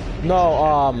help you?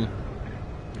 No,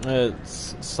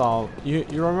 it's Sol. You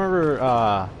remember?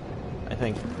 I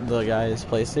think the guy's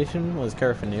PlayStation was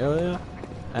Carafanelia,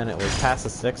 and it was Pass the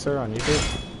Sixer on YouTube.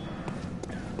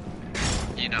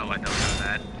 You know I don't know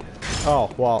that. Oh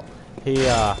well, he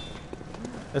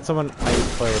it's someone I used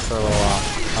to play with for a little while.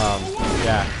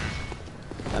 Yeah.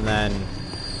 And then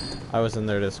I was in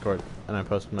their Discord, and I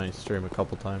posted my stream a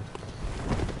couple times.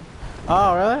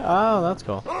 Oh, really? Oh, that's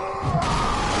cool.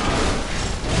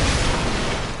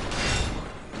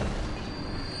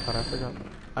 But I forgot.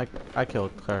 I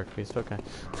killed Cleric Beast, okay.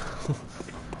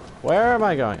 Where am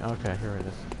I going? Okay, here it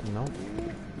is. Nope.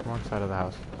 Wrong side of the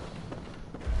house.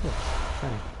 Oh,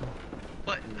 shiny.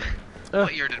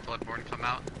 What year did Bloodborne come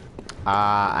out?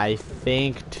 I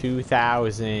think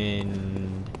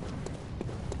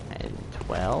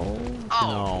 2012? Oh.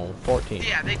 No, 14.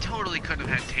 Yeah, they totally could have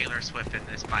had Taylor Swift in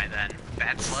this by then.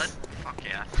 Bad Blood? Fuck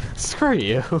yeah. Screw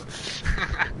you.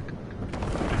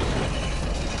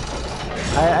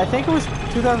 I think it was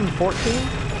 2014.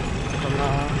 If I'm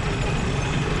not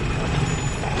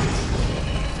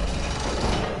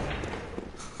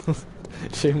wrong.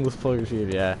 Shameless plug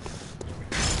sheet, yeah.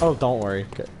 Oh, don't worry.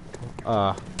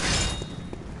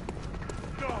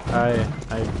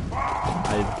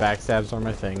 Backstabs are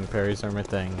my thing, parries are my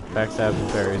thing. Backstabs and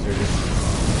parries are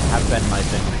have been my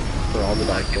thing for all the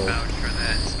Dark Souls. I can vouch for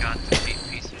that. Scott's a cheap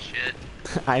piece of shit.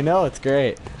 I know, it's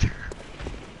great.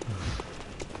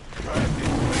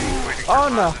 Oh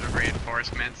no!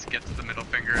 Reinforcements, get to the middle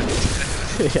finger.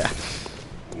 Yeah.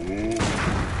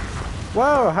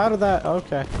 Whoa, how did that?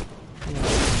 Okay.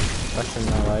 That's in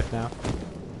my life now.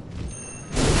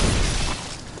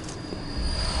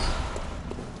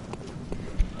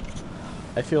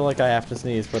 I feel like I have to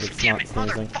sneeze, but it's Damn not it,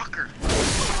 sneezing. motherfucker!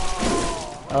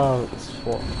 Oh,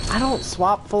 I don't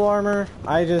swap full armor.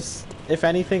 I just, if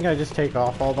anything, I just take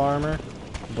off all the armor.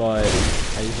 But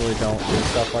I usually don't do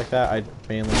stuff like that. I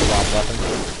mainly swap weapons.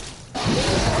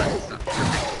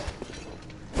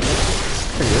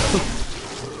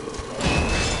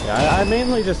 Yeah, I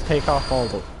mainly just take off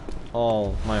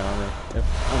all my armor if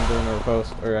I'm doing a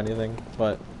riposte or anything.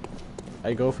 But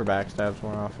I go for backstabs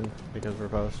more often because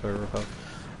riposte or riposte.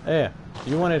 Yeah,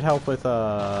 you wanted help with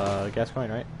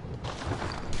Gascoigne, right?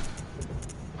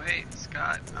 Wait,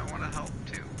 Scott, I want to help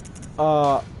too.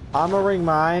 I'm a ring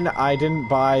mine. I didn't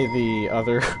buy the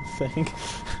other thing.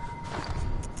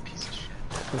 Piece of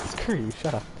shit. Screw you,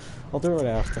 shut up. I'll do it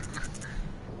after.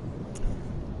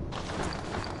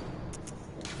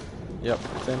 Yep,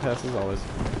 same pass as always.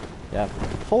 Yeah,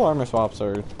 full armor swaps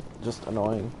are just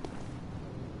annoying.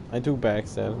 I do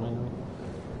backstab mainly.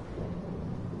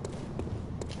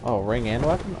 Oh, ring and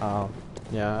weapon? Oh,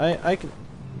 yeah, I can...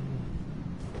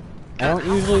 I don't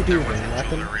usually do ring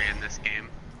weapon. In this game.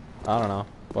 I don't know,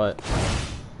 but...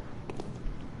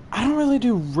 I don't really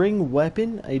do ring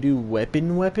weapon. I do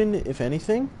weapon, if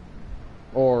anything.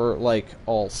 Or, like,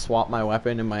 I'll swap my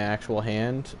weapon in my actual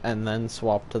hand, and then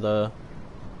swap in the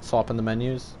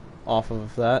menus off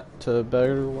of that to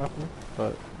better weapon,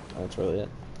 but that's really it.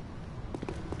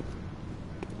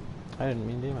 I didn't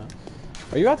mean to do that.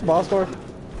 Are you at the boss door?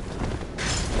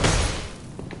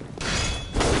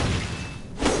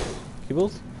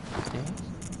 Kibbles?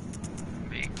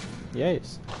 Me.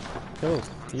 Yes. Kills.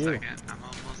 One You. second. I'm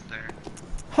almost there.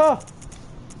 Huh!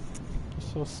 You're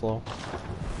so slow.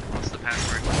 What's the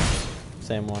password?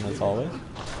 Same one as always.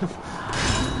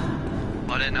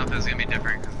 Well, I didn't know if it was gonna be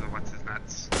different because of what's his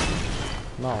nuts.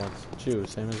 No, it's Jew,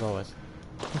 same as always.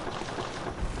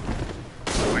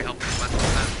 Can we help with what's his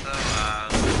nuts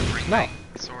though? Ring No. light,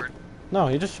 sword. No,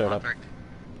 he just showed up. Perfect.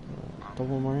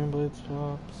 Double Marion blade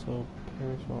swap, so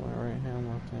parry swap my right hand,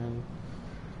 left hand.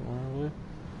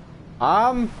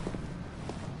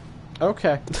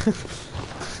 Okay.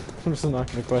 I'm just not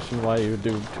gonna question why you would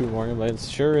do 2 Marion blades.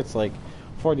 Sure, it's like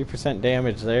 40%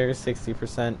 damage there,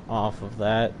 60% off of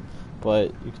that,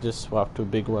 but you could just swap to a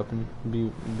big weapon,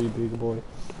 be big boy.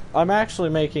 I'm actually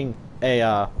making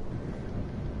a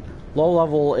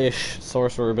low-level-ish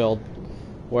sorcerer build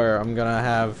where I'm gonna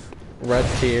have red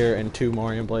tier and 2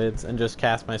 Morion blades and just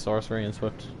cast my sorcery and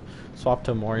swap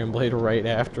to Morion blade right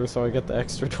after so I get the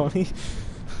extra 20.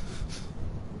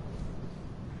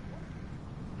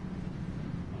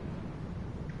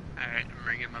 Alright, I'm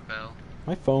ringing my bell.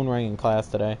 My phone rang in class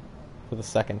today for the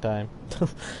 2nd time. You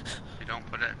don't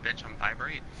put that bitch on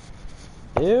vibrate.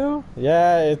 Ew?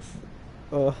 Yeah, it's...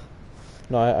 no,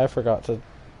 I forgot to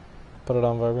put it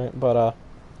on vibrate, but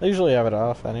I usually have it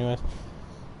off anyways.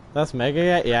 That's mega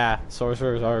gay? Yeah,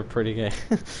 sorcerers are pretty gay.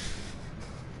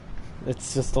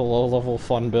 It's just a low-level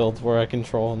fun build where I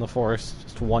control in the forest,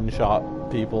 just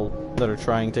one-shot people that are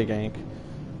trying to gank.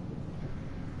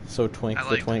 So twink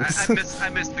the twinks. I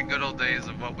miss the good old days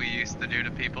of what we used to do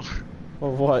to people.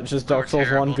 Or what? Just They were Dark Souls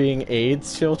 1 terrible. being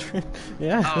AIDS children?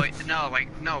 Yeah. Oh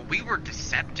no, we were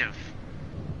deceptive.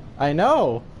 I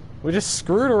know! We just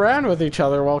screwed around with each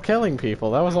other while killing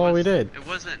people. That was all we did. It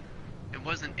wasn't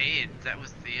AIDS. That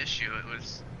was the issue. It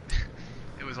was.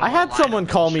 It was. I had someone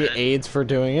call me AIDS for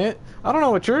doing it. I don't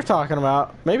know what you're talking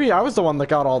about. Maybe I was the one that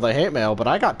got all the hate mail, but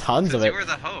I got tons of it. You were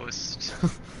the host.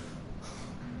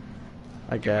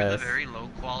 I You were the guess. very low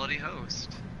quality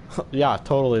host. Yeah,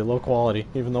 totally low quality.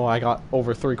 Even though I got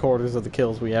over 3/4 of the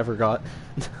kills we ever got.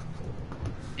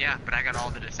 Yeah, but I got all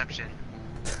the deception.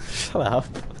 Shut up.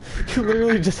 You're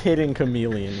literally just hitting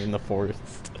chameleon in the forest.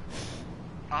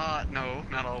 No,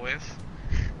 not always.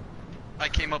 I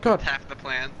came up God. with half the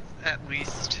plans, at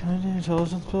least. I need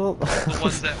intelligence build. The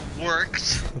ones that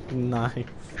worked. Nice.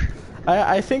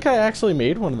 I think I actually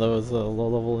made one of those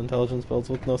low-level intelligence builds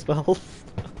with no spells.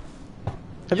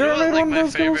 Have you know ever what, made one my of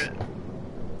those builds? favorite,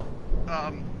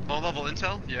 low-level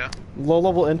intel? Yeah.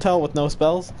 Low-level intel with no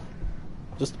spells?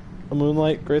 Just a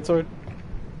Moonlight Greatsword?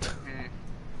 Mm.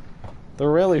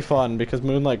 They're really fun because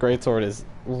Moonlight Greatsword is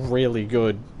really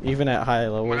good, even at high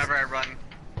levels.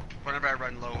 Whenever I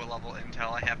run low-level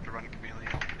intel, I have to run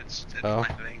chameleon. It's Oh. my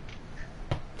thing.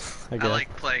 I I guess.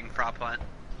 like playing prop hunt.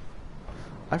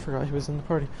 I forgot he was in the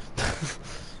party.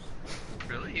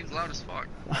 Really? He's loud as fuck.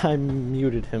 I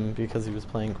muted him because he was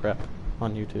playing crap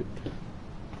on YouTube.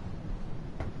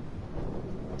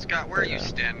 Scott, where are you Yeah.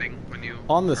 standing when you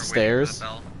On the are waiting for stairs. the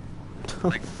bell?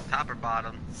 Like top or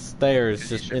bottom? Stairs,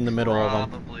 'Cause you just should in the middle of them.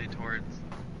 Probably towards.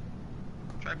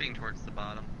 Try being towards the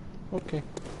bottom. Okay.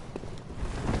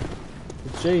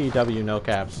 JEW no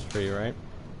caps for you, right?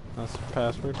 That's the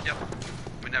password. Yep.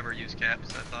 We never use caps,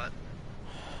 I thought.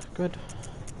 Good.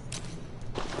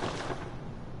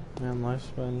 Man, life's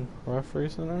been rough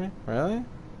recently? Really?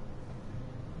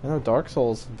 I know Dark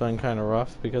Souls has been kind of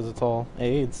rough because it's all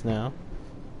AIDS now.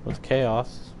 With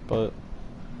chaos, but...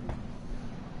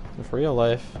 If real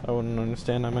life, I wouldn't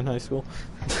understand. I'm in high school.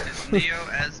 Is Neo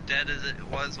as dead as it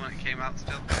was when it came out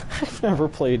still? I've never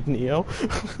played Neo.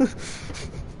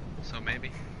 So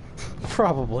maybe.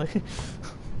 Probably.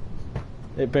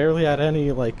 It barely had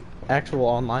any, like, actual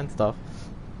online stuff.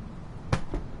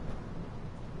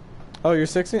 Oh, you're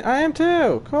 16? I am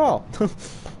too! Cool!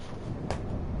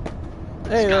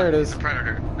 Hey, there it is. The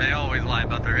Predator. They always lie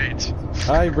about their age.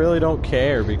 I really don't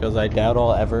care, because I doubt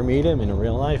I'll ever meet him in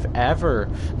real life. Ever!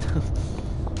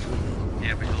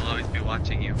 Yeah, but he'll always be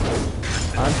watching you.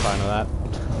 I'm fine with that.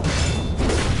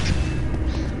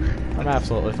 I'm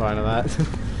absolutely fine with that.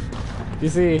 You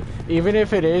see, even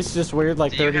if it is just weird,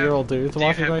 like 30-year-old dudes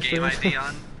watching my stream. Do you streams. have game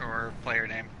ID on or player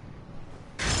name?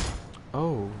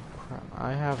 Oh, crap.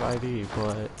 I have ID,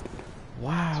 but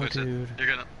wow, Switch dude. it.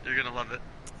 You're gonna love it.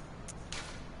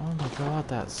 Oh my god,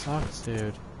 that sucks,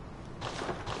 dude.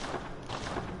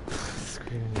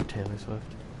 Screaming at Taylor Swift.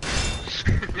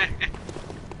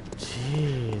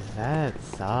 Jeez, that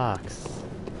sucks.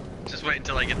 Just wait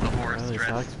until I get the horse Really dress.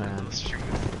 sucks, man. Those shoes.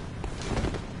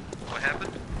 What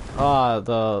happened?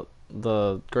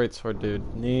 The greatsword dude.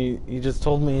 He just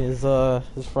told me his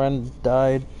friend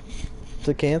died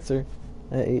to cancer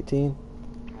at 18.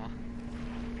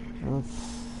 That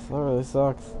really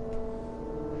sucks.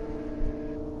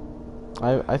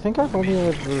 I think I've only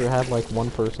ever had like one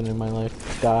person in my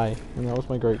life die, and that was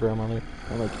my great grandmother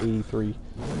at like 83.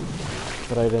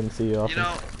 But I didn't see often. You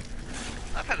know,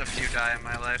 I've had a few die in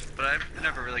my life, but I've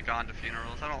never really gone to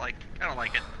funerals. I don't like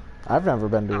it. I've never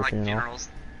been to I a don't like funeral. funerals.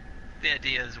 The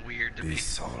idea is weird to me.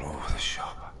 Beasts all over the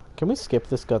shop. Can we skip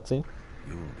this cutscene?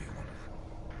 You will be one of them.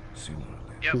 Sooner or later.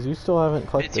 Yep. Because you still haven't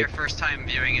clicked It's your it. first time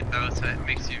viewing it though, so it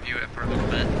makes you view it for a little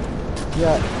bit.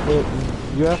 Yeah,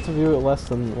 you have to view it less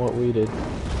than what we did.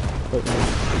 But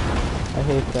I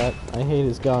hate that. I hate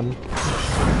his gun.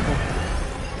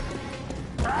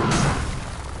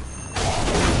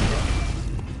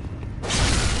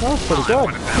 That was pretty I good.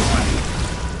 wanted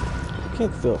that You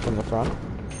can't steal it from the front.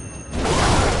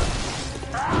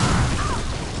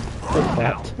 Take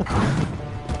that.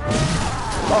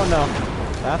 Oh no.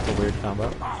 That's a weird combo.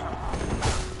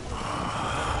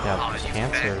 Yeah, one. Oh, this you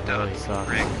cancer backed really up, sucks.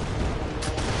 Rick.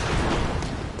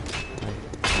 Like,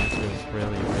 cancer is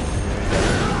really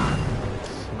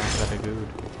it's not that good.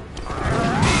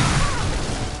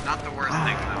 Not the worst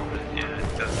thing though, but yeah,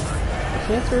 it does suck.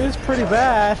 Cancer is pretty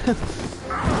bad.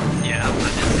 Yeah, I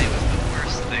didn't say it was the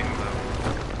worst thing though.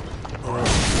 Well, I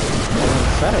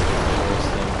haven't said it was the worst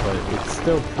thing, but it's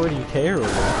still pretty terrible. I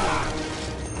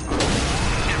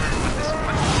can't remember what this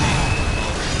one thing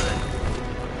was, but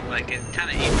like it kind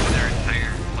of eats their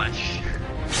entire flesh.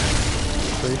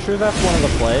 Pretty sure that's one of the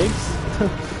plagues.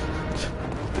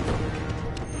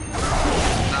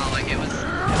 No, like it was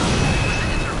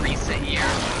in the recent years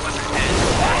when it wasn't dead.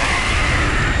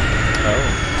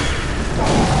 Oh.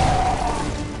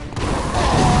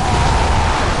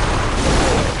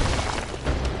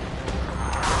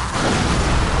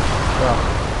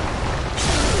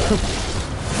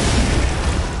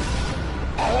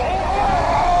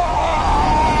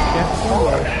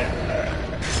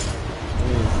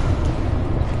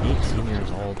 He's 18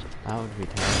 years old. That would be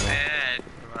terrible. Bad,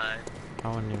 but I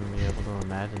wouldn't even be able to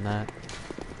imagine that.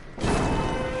 we were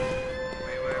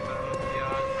both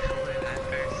young when I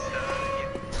first saw you.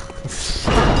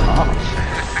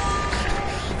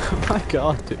 Oh my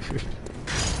god, dude.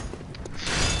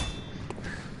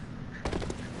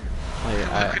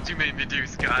 What could you make me do,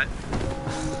 Scott?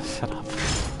 Shut up.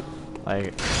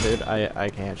 Like, dude, I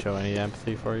can't show any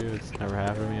empathy for you. It's never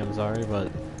happened to me. I'm sorry,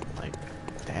 but like,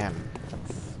 damn,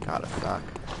 that's gotta suck.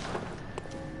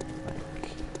 Like,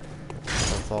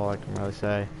 that's all I can really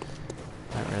say.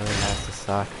 That really has to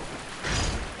suck.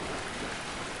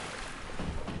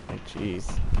 Like,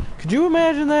 jeez. Could you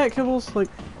imagine that, Kibbles? Like,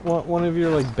 one of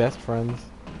your like best friends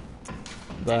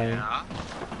dying. Yeah.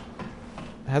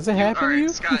 Has it happened to you?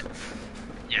 Scott.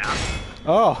 Yeah.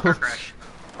 Oh. Car crash.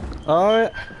 Oh,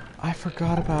 I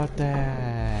forgot about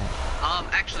that.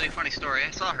 Actually, funny story.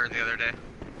 I saw her the other day.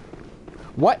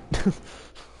 What?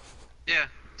 Yeah.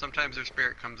 Sometimes her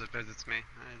spirit comes and visits me.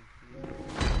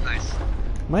 Nice.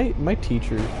 My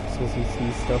teacher says he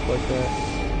sees stuff like that.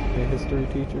 My history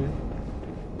teacher.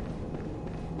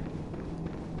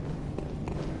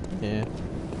 Yeah,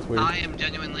 it's weird. I am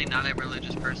genuinely not a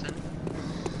religious person,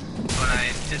 but I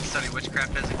did study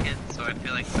witchcraft as a kid, so I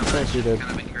feel like some of that Yes, you shit's did.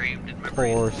 kind of ingrained in my Of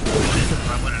brain. course.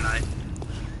 Why wouldn't I?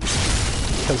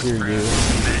 Because you're you.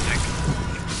 Magic.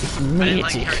 It's I didn't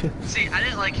like magic. See, I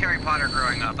didn't like Harry Potter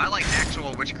growing up. I liked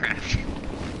actual witchcraft. I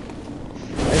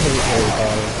hate Harry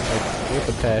Potter, like, with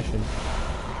a passion.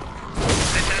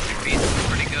 Fantastic Beasts is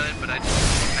pretty good, but I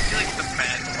feel like it's a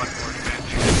bad Bloodborne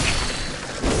match.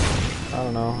 I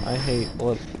don't know. I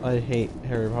hate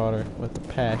Harry Potter with a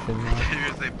passion. You're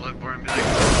gonna say Bloodborne and be like,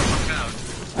 fuck out.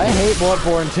 I hate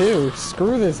Bloodborne too.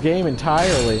 Screw this game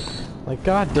entirely. Like,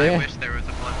 god I damn. wish there was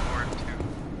a Bloodborne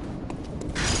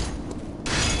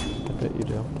too. I bet you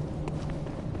do.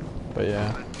 But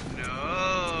yeah. No.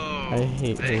 I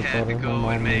hate They Harry had to Potter. go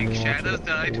My and mom made make me watch Shadows it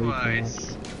Die a week and a half.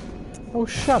 twice. Oh,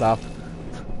 shut up.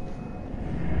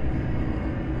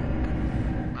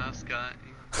 Wow, Scott.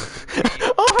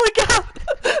 Oh my god!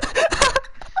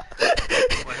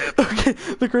 What happened? Okay,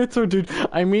 The great sword, dude.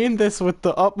 I mean this with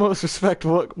the utmost respect.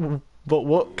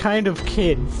 What kind of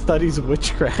kid studies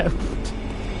witchcraft?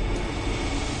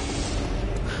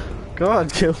 Go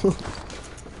on, kill.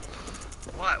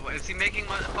 What? Is he making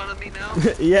fun of me now?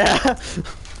 Yeah.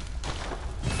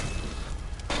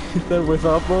 He said, with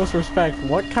utmost respect,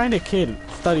 what kind of kid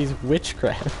studies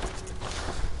witchcraft?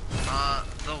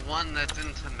 The one that's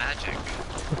into magic.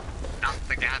 Not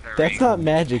the gathering. That's not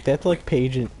magic. That's like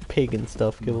pagan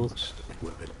stuff, Kibbles.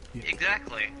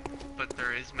 Exactly. But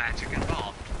there is magic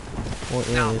involved. Well,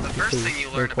 yeah, Now, it's the first because thing you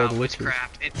they're learn called about witches.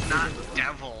 witchcraft, it's not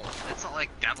devil. It's not like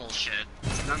devil shit.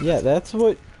 It's none of Yeah, this. that's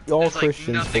what all There's like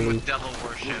Christians nothing believe. with devil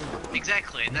worship.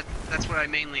 Exactly, and that's what I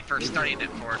mainly first studied it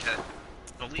for, to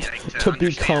believe, like, to To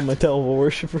become a understand. devil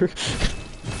worshipper.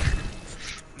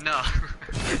 No.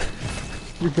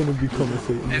 You're gonna become a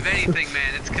Satanist. If anything,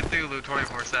 man, it's Cthulhu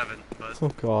 24/7. But Oh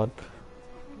god.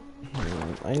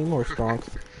 I need more strongs.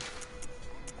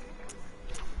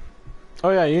 Oh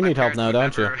yeah, you my need help parents now, would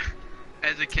don't never, you?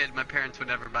 As a kid, my parents would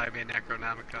never buy me a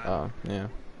Necronomicon. Oh, yeah.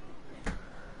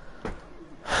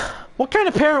 What kind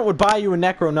of parent would buy you a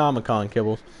Necronomicon,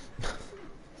 Kibbles?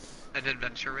 An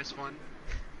adventurous one.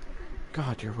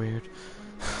 God, you're weird.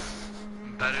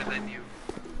 Better than you.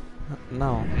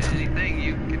 No. Anything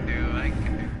you can do, I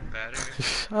can do better.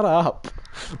 Shut up.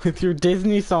 With your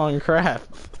Disney song crap.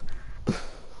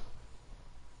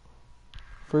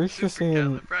 First you're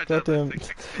singing goddamn...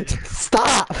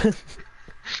 Stop!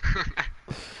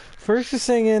 First you're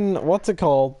singing, what's it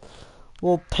called?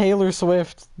 Well, Taylor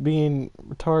Swift being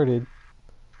retarded.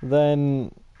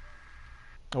 Then...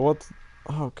 What's...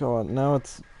 Oh god, now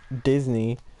it's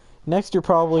Disney. Next you're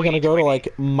probably gonna go to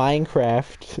like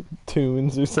Minecraft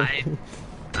tunes or something.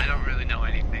 I don't really know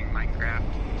anything Minecraft.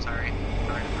 Sorry.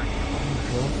 Sorry to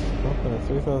Up in a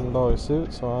 $3,000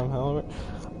 suit, so I'm hella...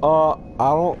 I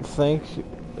don't think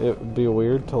it would be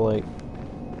weird to like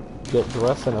get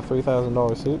dressed in a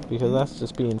 $3,000 suit because that's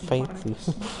just being fancy.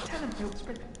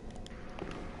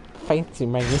 Fancy,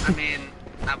 man. I mean,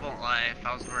 I won't lie, if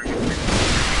I was wearing a $3,000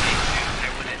 I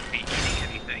wouldn't be eating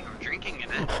anything or drinking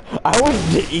in it. I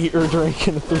wouldn't eat or drink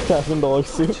in a $3,000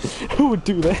 suit. Who would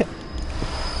do that?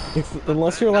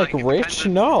 Unless you're like it rich, depends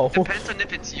on, no. Depends on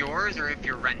if it's yours or if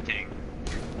you're renting.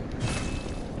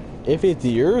 If it's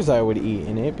yours, I would eat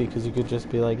in it because you could just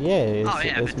be like, yeah,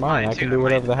 it's mine. I can do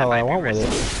whatever the hell I want with it.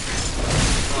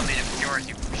 Well, I mean, if it's yours,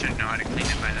 you should know how to clean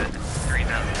it by the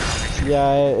 $3,000.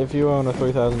 Yeah, if you own a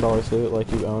 $3,000 suit, like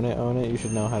you own it, you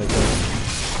should know how to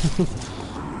clean it.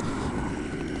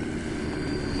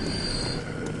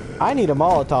 I need a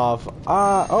Molotov.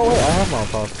 Oh wait, I have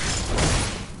Molotov.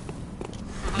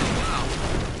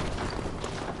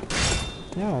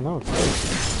 Yeah, I know it's good.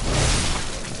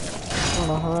 I don't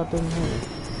know how that didn't hit me.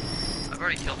 I've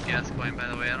already killed Gascoigne, by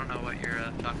the way. I don't know what you're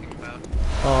talking about.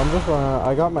 Oh, I'm just running.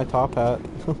 I got my top hat.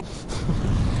 Tell him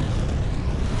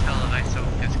I sold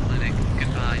his clinic.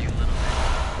 Goodbye, you little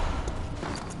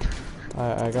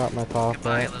I got my top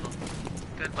Goodbye, hat.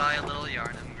 Goodbye, little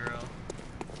Yarnum girl.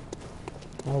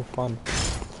 Oh, fun.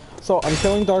 So, I'm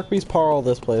killing Dark Beast Parl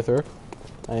this playthrough.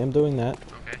 I am doing that.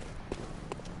 Okay.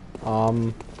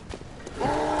 Um...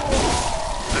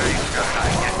 How do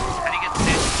you get the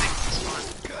things this fun?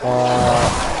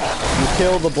 You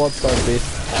kill the Bloodstar Beast.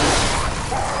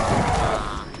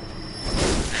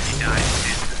 And he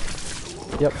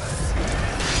dies. Yep.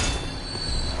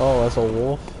 Oh, as a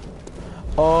wolf?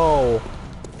 Oh!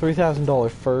 $3,000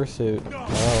 fursuit.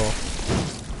 Oh.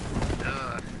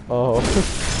 Oh. I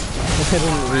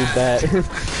didn't read that.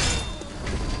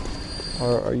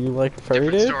 Are you like a furry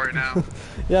Different dude? story now.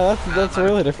 Yeah, that's a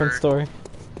really I'm different fur. story.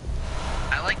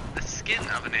 I like the skin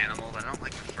of an animal, but I don't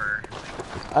like the fur.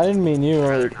 I didn't mean you,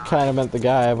 Rather I not. kind of meant the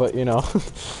guy, but you know.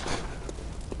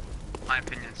 My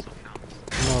opinion still counts.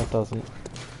 No, it doesn't.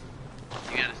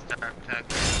 You gotta start talking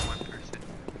to one person.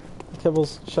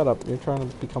 Kibbles, shut up. You're trying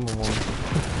to become a woman. You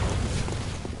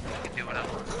can do what I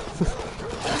want.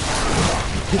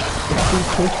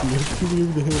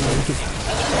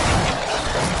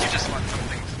 You just want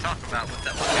something to talk about with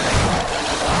that one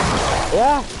guy.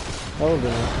 Yeah! Oh,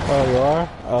 you are?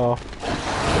 Oh.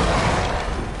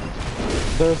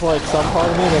 There's like some part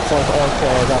of me that's like,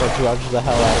 okay, I gotta judge the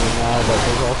hell out of him now, but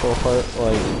there's also a part,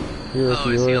 like, you're a Oh, is he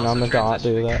viewer and also I'm gonna not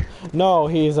do that. No,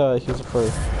 he's a furry.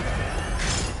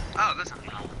 Oh, there's nothing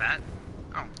wrong with that.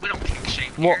 Oh, we don't kink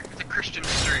shame Well- here. It's a Christian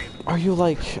stream. Are you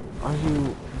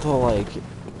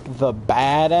the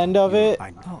bad end of it?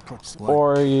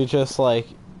 Or are you just like,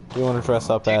 you wanna dress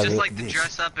up Do you as just it? like to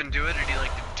dress up and do it, or do you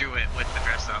like to do it with the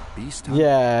dress up?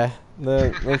 Yeah,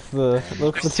 that's the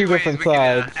There's two ways different we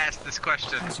can sides. ask this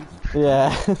question.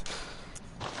 Yeah.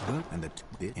 Well, and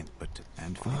the input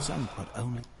and for some, but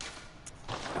only.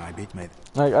 I bit made.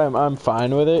 Like, I'm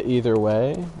fine with it either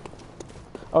way.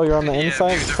 Oh, you're on the Yeah,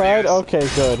 inside views are side? views. Okay,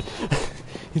 good.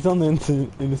 He's on the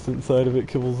innocent side of it,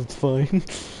 Kibbles, it's fine.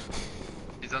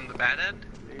 He's on the bad end?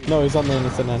 No, he's on the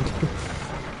innocent end.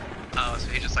 Oh, so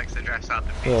he just likes to dress up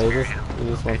and be Yeah, spirit animal. he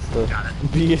just Okay, wants to got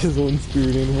it. be his own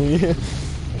spirit animal, yeah.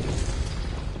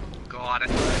 Got it.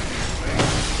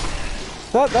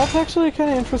 That's actually a kind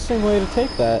of interesting way to take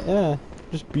that, yeah.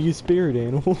 Just be a spirit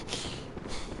animal.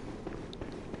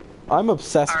 I'm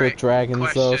obsessed with Alright,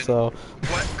 dragons though, question. so...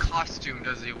 What costume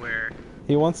does he wear?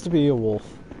 He wants to be a wolf.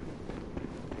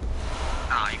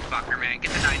 Ah, you fucker, man.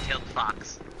 Get the nine-tailed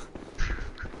fox.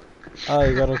 Oh,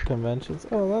 you go to conventions?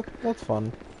 Oh, that's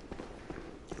fun.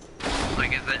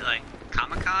 Like, is it like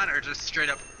Comic-Con or just straight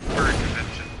up furry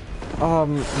convention?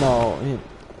 No,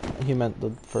 he meant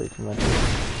the furry convention.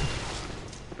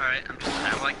 Alright,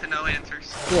 I like to know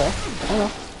answers. Yeah, I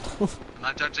know. I'm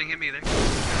not judging him either.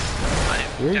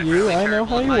 You're you, I know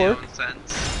how you work.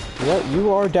 Yeah,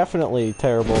 you are definitely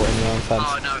terrible in your own sense.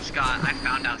 Oh no, Scott, I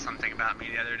found out something about me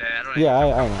the other day. I don't Yeah,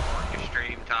 even I know. on your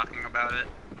stream talking about it.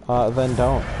 Then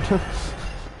don't.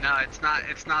 No, it's not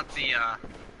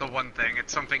the one thing.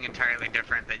 It's something entirely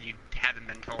different that you haven't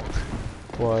been told.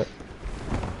 What?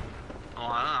 Oh,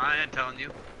 I ain't telling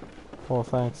you. Well,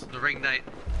 thanks. The ring knight,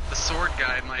 the sword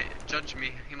guy might judge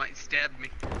me. He might stab me.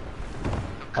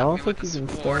 I don't think he can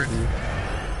stab you.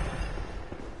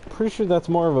 Pretty sure that's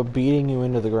more of a beating you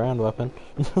into the ground weapon.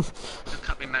 He'll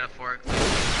cut me metaphorically.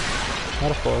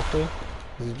 Metaphorically?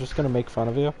 Is he just gonna make fun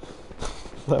of you?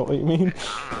 Is that what you mean?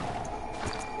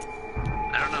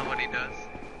 I don't know what he does.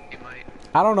 He might.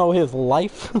 I don't know his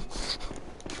life.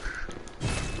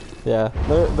 Yeah,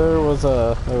 there was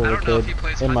a I don't know if kid he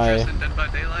plays in Huntress my... in Dead by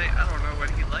Daylight. I don't know what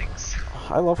he likes.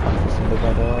 I love Huntress in Dead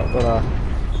by Daylight,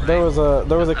 but there was a I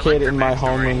like kid your in my backstory.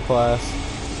 homeroom class.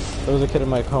 There was a kid in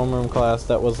my homeroom class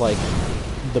that was like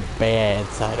the bad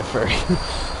side of furry.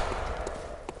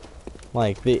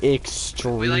 Like the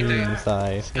extreme We like to,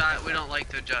 side. Scott, we don't like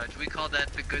to judge. We call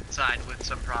that the good side with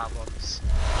some problems.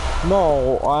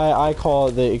 No, I call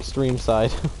it the extreme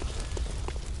side.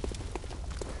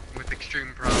 With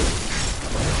extreme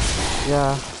problems.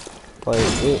 Yeah, like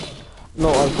it.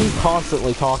 No, like he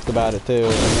constantly talked about it too,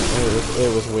 and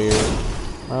it was weird.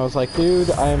 I was like,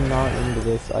 dude, I'm not into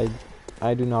this.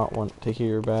 I do not want to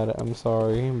hear about it. I'm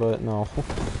sorry, but no.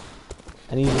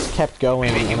 And he just kept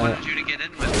going. Maybe he and wanted you to get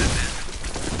in with it,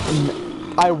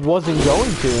 man. I wasn't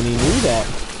going to, and he knew that.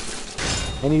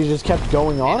 And he just kept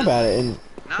going on about it, and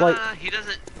Nah, like he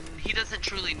doesn't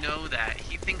truly know that.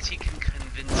 He thinks he can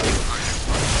convince you on it.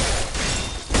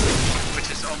 Which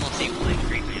is almost equally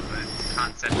creepy, but it's a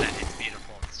concept that is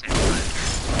beautiful at the same time.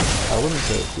 I wouldn't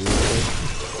say it's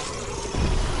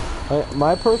weird.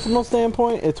 My personal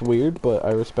standpoint, it's weird, but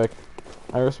I respect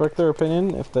their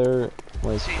opinion if they're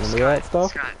like See, into that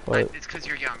stuff. Scott, But it's because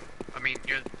you're young. I mean,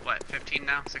 you're what, 15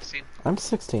 now, 16? I'm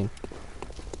 16.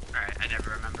 All right, I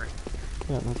never remember.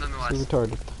 Yeah, that's Nonetheless. so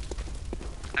retarded.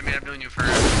 I mean, I've known you for a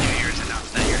few years enough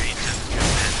that your age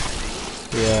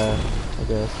doesn't Yeah, I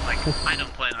guess. Like, I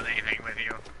don't plan on anything with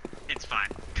you. It's fine.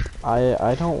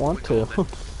 I don't want We to. told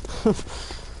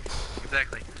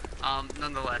Exactly.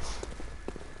 Nonetheless.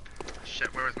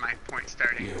 Shit, where was my point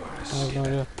starting? I have no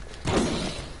idea.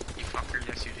 You fucker,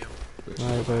 yes you do.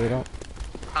 I really don't.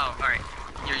 Oh, alright.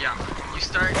 You're young. You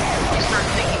start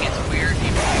thinking it's weird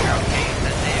even though you're okay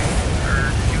that they are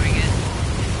doing it.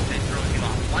 It throws you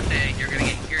off. One day, you're gonna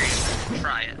get curious and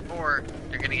try it. Or,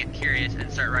 you're gonna get curious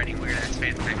and start writing weird-ass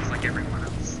fanfics like everyone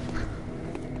else.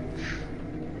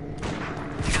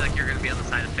 I feel like you're gonna be on the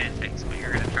side of fanfics, but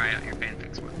you're gonna try out your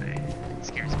fanfics one day. It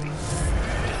scares me.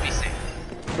 Just be safe.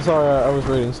 Sorry, I was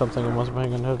reading something and wasn't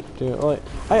paying attention to it. Like,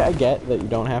 I get that you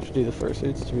don't have to do the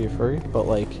fursuits to be a furry, but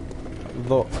like,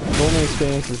 the only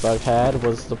experiences I've had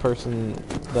was the person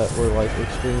that were like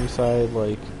extreme side,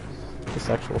 like the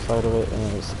sexual side of it,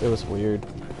 and it was weird.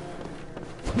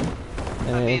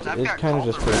 And it kind of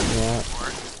just freaked me out.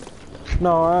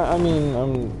 No, I mean,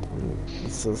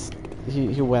 it's just,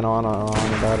 he went on and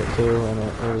on about it too, and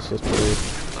it was just weird.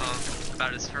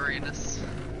 About his furriness.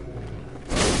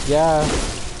 Yeah.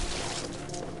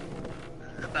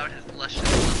 About his luscious.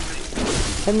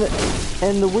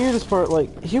 And the weirdest part,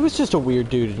 like, he was just a weird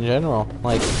dude in general.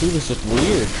 Like, he was just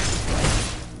weird.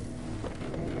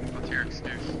 What's your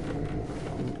excuse?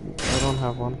 I don't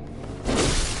have one.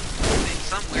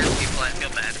 Some weird people I feel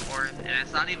bad for, and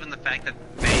it's not even the fact that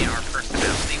they are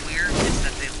personality weird, it's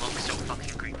that they look so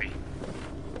fucking creepy.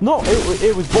 No,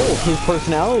 it was both. His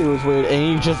personality was weird,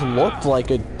 and he just looked like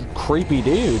a creepy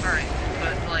dude. Alright,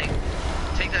 but like,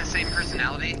 take that same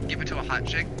personality hot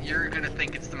chick, you're gonna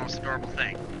think it's the most adorable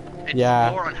thing. It's Yeah.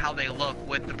 more on how they look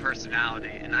with the personality.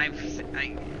 And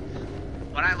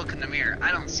when I look in the mirror,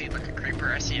 I don't see like a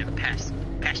creeper. I see a past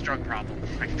drug problem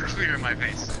like clear in my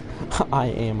face. I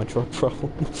am a drug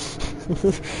problem.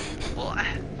 Well,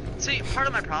 see, part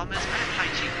of my problem is I have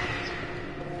high cheekbones,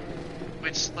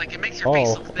 which like it makes your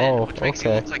face look thin, which makes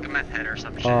you look like a meth head or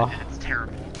some shit. And it's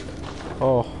terrible.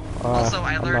 Also,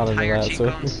 I learned higher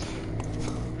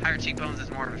cheekbones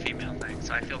is more of a female thing,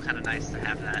 so I feel kind of nice to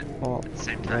have that at the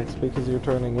same time. That's because you're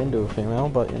turning into a female,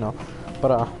 but you know,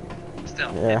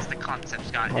 still, yeah. it's the concept,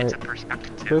 Scott. It's a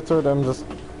perspective too. Great Sword, I'm just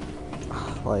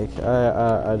like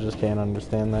I just can't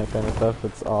understand that kind of stuff.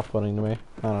 It's off-putting to me.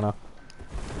 I don't know.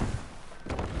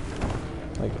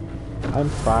 Like, I'm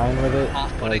fine with it.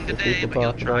 Off-putting like, today, but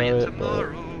you'll try it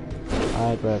tomorrow.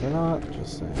 I'd rather not.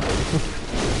 Just saying.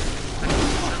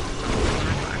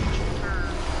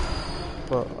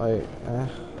 But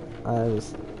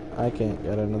I can't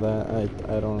get into that.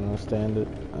 I don't understand it.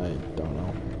 I don't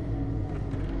know.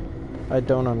 I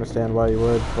don't understand why you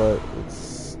would, but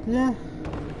it's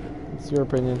your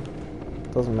opinion.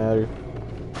 Doesn't matter.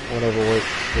 Whatever works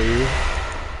for you,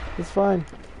 it's fine.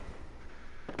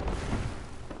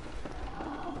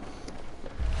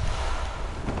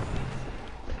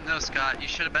 No, Scott, you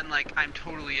should have been like, I'm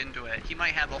totally into it. He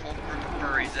might have a whole group of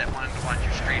furries that wanted to watch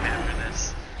your stream after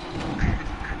this.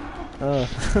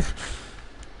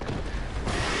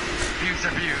 Views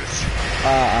are views.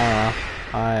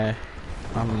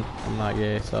 I'm not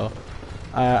gay, so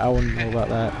I wouldn't know about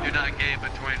that. You're not gay,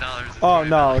 but $20 is Oh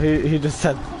no, he just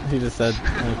said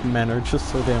like men are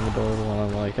just so damn adorable, and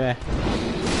I'm like,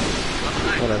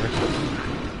 whatever.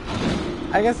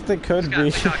 I guess they could Scott, be.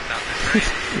 we talked about this,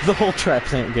 right? The whole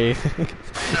traps ain't gay. No,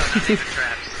 not even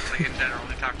traps. Like in general,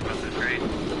 we talked about this, right?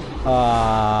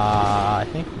 I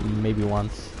think maybe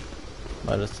once,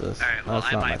 but it's just Alright, well,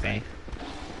 that's I not my might thing. be.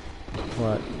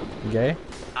 What? Gay?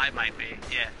 I might be,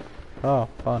 yeah. Oh,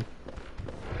 fun.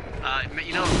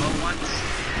 You know what once?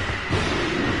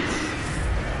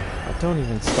 Don't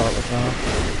even start with that.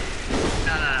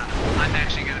 No. I'm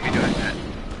actually gonna be doing that.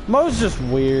 Mo's just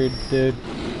weird, dude.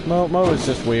 Mo is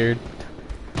just weird.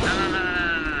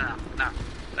 No.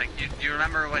 Like, you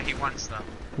remember what he wants, though.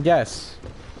 Yes.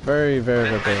 Very, very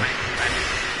I good.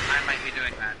 might be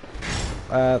doing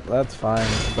that. That's fine.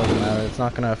 It doesn't matter. It's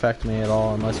not gonna affect me at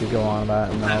all unless you go on about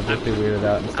it, and then I'll just be weirded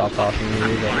out and stop talking to you.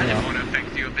 But, you know. It won't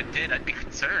affect you. If it did, I'd be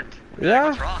concerned. Yeah.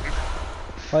 Like, what's wrong?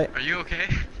 Like, are you okay?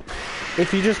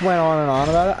 if you just went on and on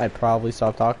about it, I'd probably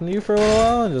stop talking to you for a little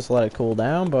while and just let it cool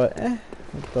down, but it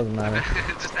doesn't matter.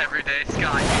 Just every day,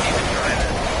 Scott, you need to try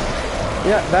this.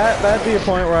 Yeah, that'd be a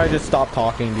point where I just stop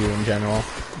talking to you in general.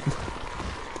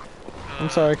 I'm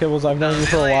sorry, Kibbles, I've known you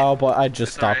for a while, but I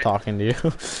just stopped talking to you.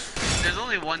 There's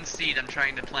only one seed I'm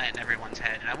trying to plant in everyone's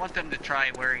head, and I want them to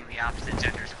try wearing the opposite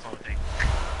gender's clothing.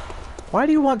 Why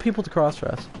do you want people to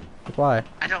cross-dress? Like, why?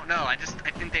 I don't know, I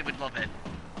think they would love it.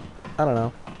 I don't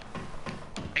know.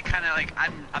 It kinda like,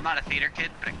 I'm not a theater kid,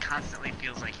 but it constantly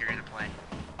feels like you're in a play.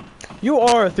 You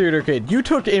are a theater kid. You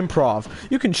took improv.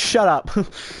 You can shut up.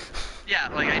 Yeah,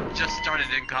 like I just started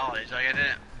in college. Like I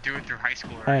didn't do it through high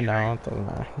school or I anything. know, it doesn't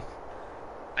matter.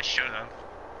 I should have.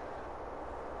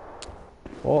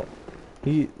 Well,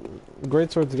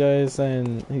 Great Swords guy is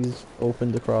saying he's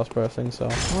open to cross-pressing, so,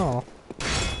 oh.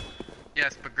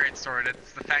 Yes, but Great Sword,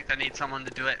 it's the fact I need someone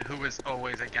to do it who is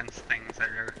always against things that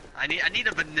are... I need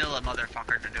a vanilla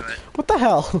motherfucker to do it. What the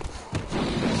hell?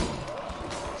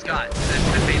 Scott, the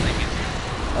failing is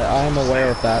I am aware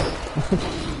of that.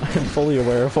 I am fully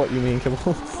aware of what you mean,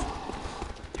 Kibbles.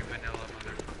 you vanilla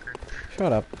motherfucker.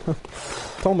 Shut up.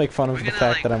 Don't make fun of the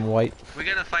fact that I'm white. We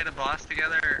gonna fight a boss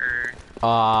together, or...?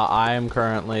 I am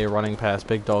currently running past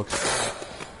big dogs.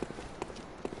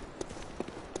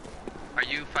 Are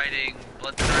you fighting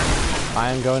Bloodstarved?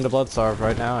 I am going to Bloodstarved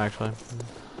right now, actually.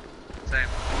 Same.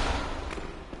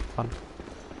 Fun.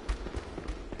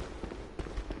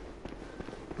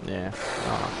 Yeah.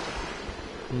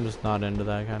 I'm just not into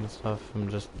that kind of stuff. I'm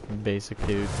just basic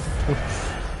dude.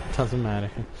 Doesn't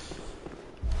matter.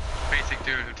 Basic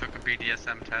dude who took a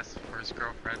BDSM test for his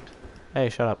girlfriend. Hey,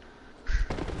 shut up.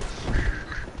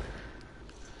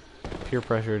 Peer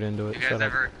pressured into it. You guys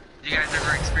ever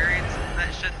experience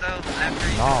that shit though? After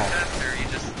you No. took the test, or you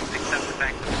just accept the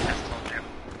fact that the test told you?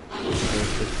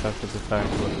 Just accepted the fact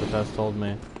what the test told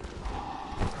me.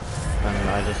 And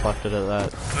I just left it at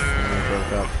that. And we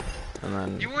broke up. And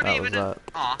then You weren't that even was that.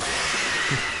 Aw.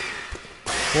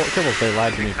 Well, Kibbles, they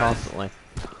lied to me constantly.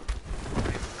 Oh,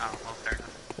 well, fair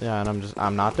enough. Yeah, and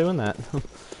I'm not doing that.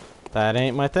 That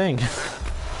ain't my thing.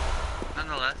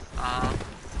 Nonetheless,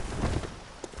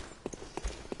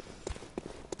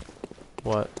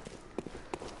 What? Oh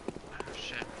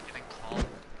shit, I'm getting called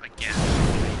again.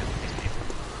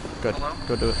 Good. Hello?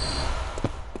 Go do it.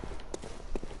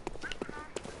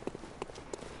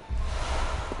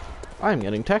 I'm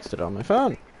getting texted on my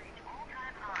phone.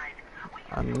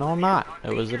 No, I'm not.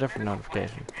 It was a different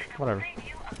notification. Whatever.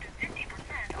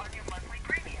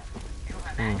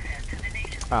 I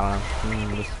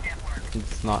don't know.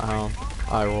 It's not how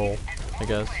I roll, I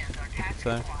guess you could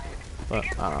say. But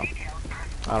I don't know.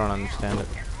 I don't understand it.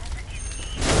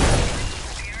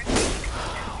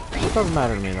 It doesn't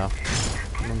matter to me though.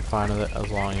 I'm fine with it as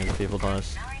long as people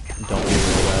just don't be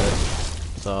rude about it.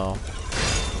 So,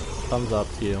 thumbs up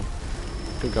to you.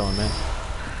 Good going, man.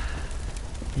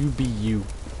 You be you.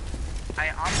 I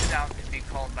opted out to be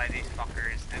called by these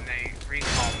fuckers, and they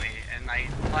recall me, and I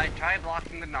try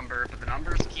blocking the number, but the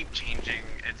numbers keep changing.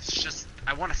 It's just,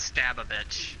 I want to stab a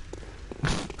bitch.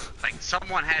 Like,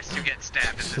 someone has to get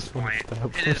stabbed at this point.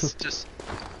 It is just...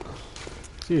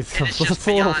 Jeez, it is just that's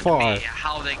a little beyond far. me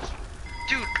how they...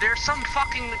 Dude, there's some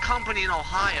fucking company in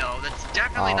Ohio that's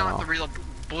definitely not the real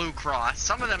Blue Cross.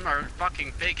 Some of them are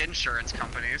fucking fake insurance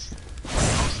companies.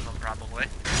 Most of them, probably.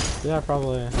 Yeah,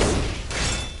 probably.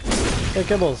 Hey,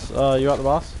 Kibbles, you got the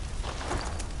boss?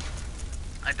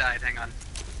 I died, hang on.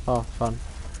 Oh, fun.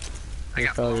 I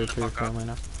got blown the fuck up.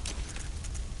 Now.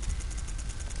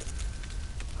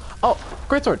 Oh,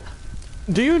 greatsword.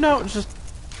 Do you know, just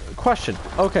question.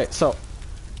 Okay, so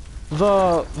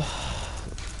the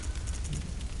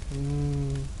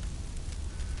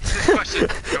Question.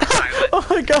 Go silent. oh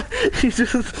my god, he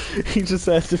just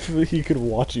asked if he could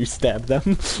watch you stab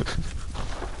them.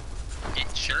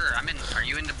 Sure, I'm in. Are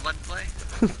you into blood play?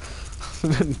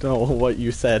 know what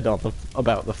you said on the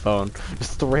about the phone.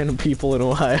 Just the random people in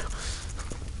Ohio.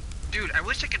 Dude, I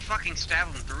wish I could fucking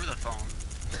stab them through the phone.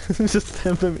 Just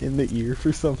stab them in the ear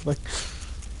for something.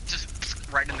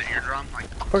 Just right in the eardrum, like.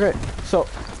 Okay, so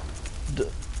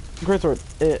greatsword,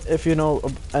 if you know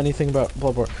anything about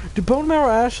Bloodborne, do bone marrow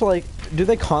ash do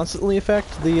they constantly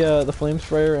affect the flame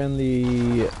sprayer and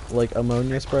the like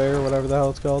ammonia sprayer, or whatever the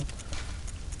hell it's called?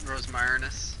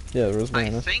 Rosmarinus. Yeah,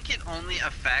 rosmarinus. I think it only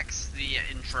affects the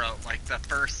intro, like the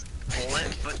first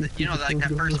bullet, but you know, like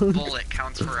that first bullet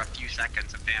counts for a few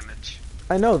seconds of damage.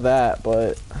 I know that,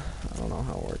 but I don't know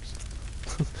how it works.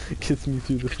 Gets me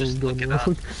through the phone going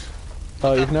wrong.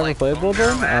 Oh, you've never played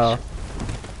Bloodborne? Oh.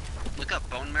 Look up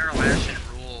bone marrow ash and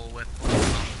rule with.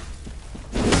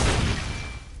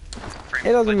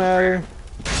 It doesn't matter.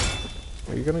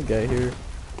 Are you gonna get here?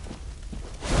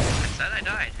 I said I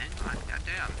died. Hang on,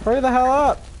 goddamn. Hurry the hell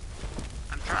up!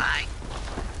 I'm trying.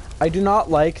 I do not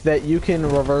like that you can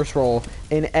reverse roll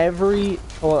in every.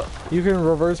 Well, you can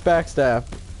reverse backstep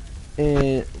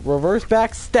in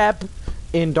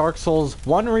Dark Souls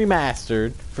 1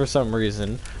 Remastered for some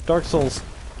reason. Dark Souls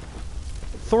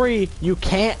 3, you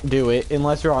can't do it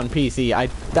unless you're on PC.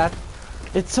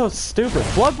 It's so stupid.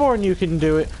 Bloodborne, you can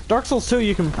do it. Dark Souls 2,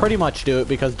 you can pretty much do it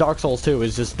because Dark Souls 2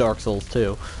 is just Dark Souls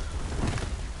 2.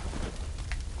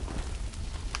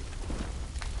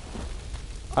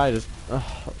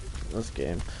 This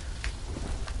game.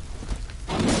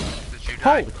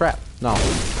 Holy crap! No.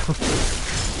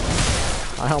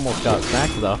 I almost got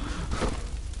smacked though.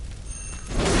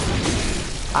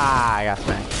 Ah, I got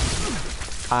smacked.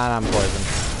 And I'm poisoned.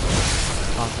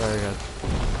 Not very good.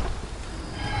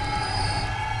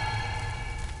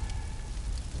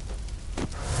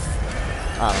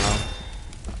 I don't know.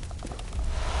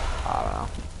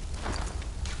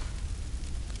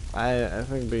 I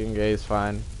think being gay is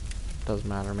fine. Doesn't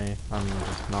matter to me. I'm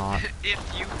just not. If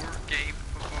you were gay,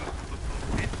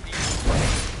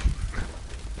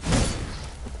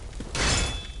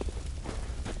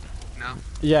 no.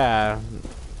 Yeah,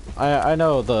 I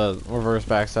know the reverse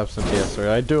backsteps in PS3.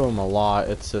 I do them a lot.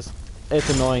 It's just it's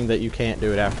annoying that you can't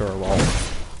do it after a roll.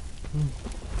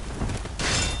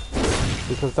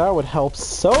 Because that would help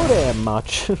so damn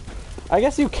much. I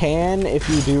guess you can if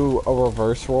you do a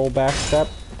reverse roll backstep,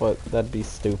 but that'd be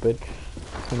stupid.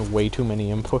 And way too many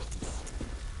inputs.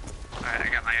 Alright, I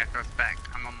got my echoes back.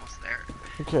 I'm almost there.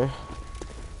 Okay.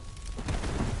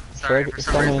 Sorry, for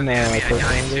some reason the enemy I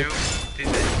died to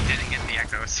didn't get the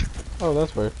echoes. Oh,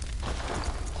 that's weird.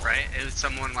 Right? It was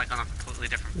someone like on a completely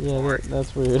different Yeah, floor.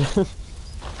 that's weird.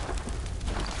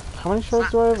 How many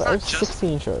shards do I have? I have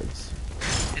 16 shards.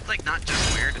 It's like not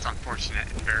just weird, it's unfortunate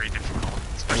and very difficult.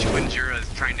 Especially when Jira is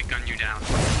trying to gun you down.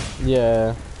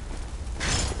 Yeah.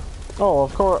 Oh,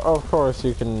 of course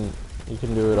you can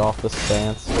do it off the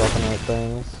stance weapon at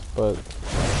things, but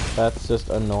that's just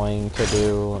annoying to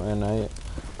do, and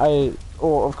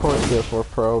well, of course PS4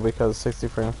 Pro because 60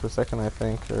 frames per second I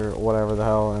think, or whatever the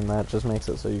hell, and that just makes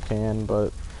it so you can,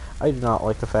 but I do not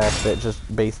like the fact that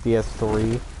just base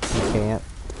DS3 you can't,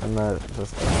 and that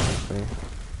just annoys me.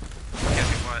 Can't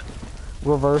do what?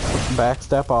 Reverse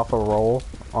backstep off a roll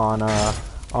on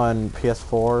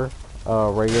PS4,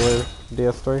 regular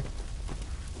DS3.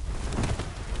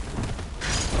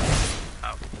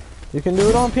 Oh. You can do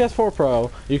it on PS4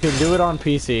 Pro, you can do it on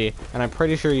PC, and I'm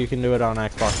pretty sure you can do it on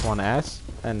Xbox One S,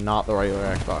 and not the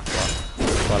regular Xbox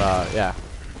One. But, yeah.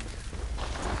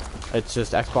 It's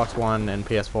just Xbox One and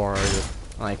PS4 are just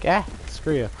like,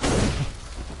 screw you.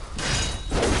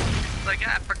 Like,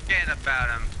 forget about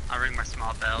him. I'll ring my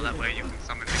small bell, that way you can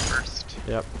summon me first.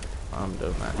 Yep, I'm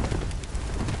doing that.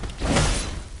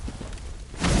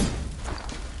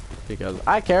 Because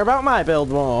I care about my build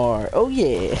more. Oh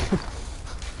yeah.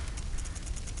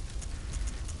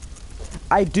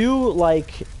 I do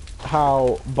like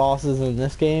how bosses in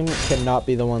this game cannot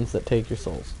be the ones that take your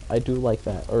souls. I do like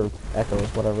that, or echoes,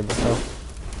 whatever the hell.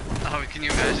 Oh, can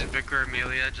you imagine Vicar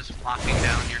Amelia just locking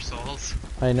down your souls?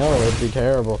 I know, it'd be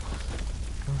terrible.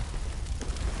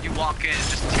 You walk in,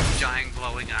 just two giant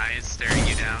glowing eyes staring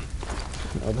you down.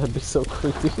 Oh, that'd be so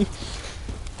creepy.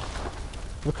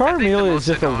 Vicar Amelia is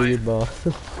just a weird boss.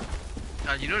 You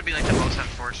know what would be like the most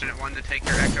unfortunate one to take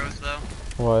your echoes, though?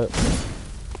 What?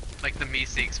 Like the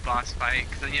Meeseeks boss fight,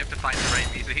 because then you have to find the right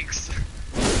Meeseeks.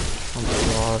 Oh my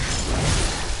god.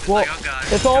 It's Well, like, oh god,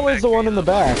 it's come always back the to one me, in the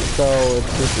little back, so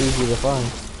it's just easy to find.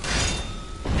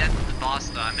 fucker. That's the boss,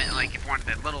 though. I meant like if one of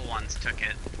the little ones took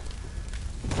it.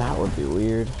 That would be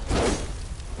weird.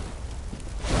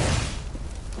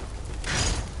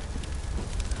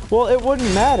 Well, it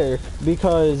wouldn't matter,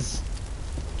 because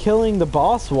killing the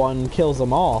boss one kills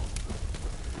them all.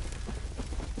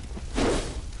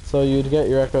 So you'd get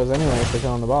your echoes anyway for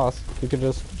killing the boss. You could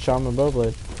just shaman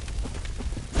bowblade.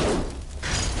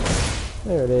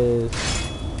 There it is.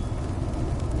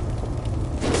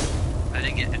 I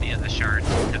didn't get any of the shards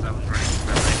because I was running for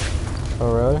my life.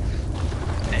 Oh really?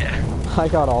 Yeah. I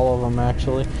got all of them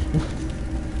actually.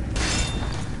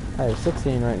 I have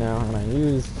 16 right now, and I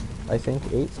used, I think,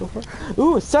 8 so far.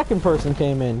 Ooh, a second person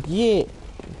came in. Yeah.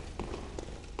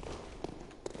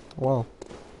 Well,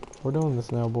 we're doing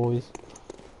this now, boys.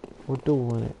 We're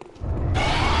doing it.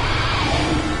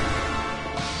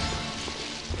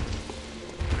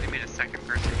 What do you mean a second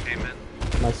person came in?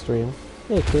 My stream.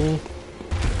 Hey, Kimmy.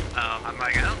 Oh, I'm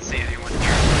like, I don't see anyone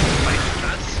here fighting with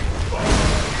us.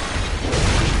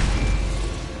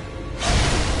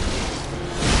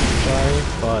 Sorry,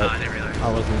 but I didn't realize. I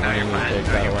wasn't No, you're aiming to fine. take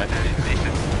No, that you're away.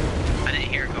 fine. I didn't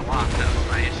hear it go off. That was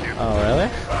my issue. Oh, really?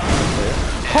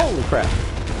 Yeah. Holy crap.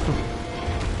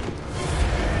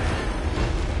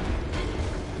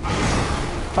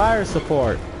 Fire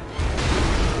support.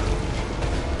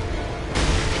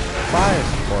 Fire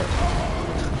support.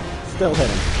 Still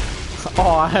hitting.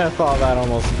 Oh, I thought that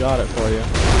almost got it for you.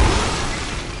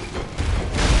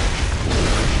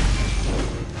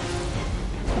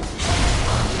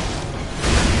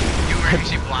 You were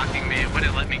actually blocking me. It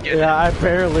wouldn't let me get Yeah, I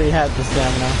barely had the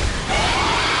stamina.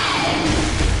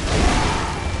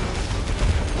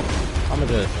 I'm gonna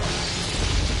do it.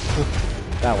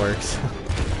 That works.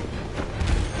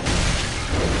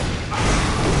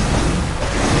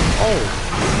 Oh!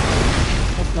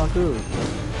 That's not good.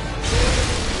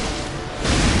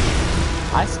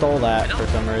 I stole that for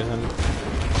some reason.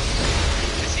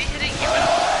 Is he hitting you at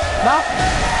all? No!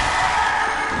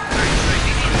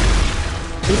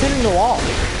 He's hitting the wall.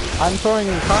 I'm throwing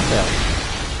cocktails.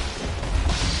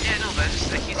 Yeah, no, but it's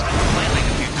just like he's been flailing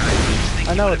a few times. I'm just thinking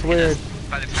I know, he it's would've hit weird. us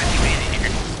by the time he made it here.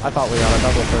 I thought we got a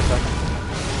double for a second.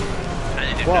 I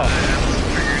didn't Whoa. know that was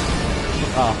triggered.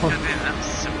 Oh. God damn, that was a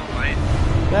simple fight.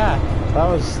 Yeah, that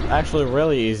was actually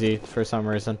really easy for some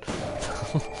reason.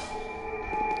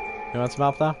 You want some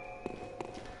help now?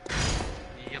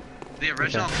 Yep. The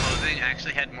original clothing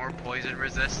actually had more poison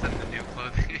resist than the new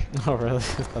clothing. Oh really?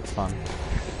 That's fun.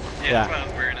 Yeah, that's why I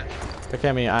was wearing it.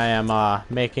 Okay, me, I am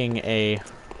making a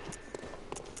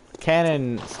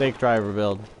Cannon+Stakedriver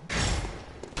build.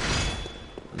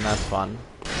 And that's fun.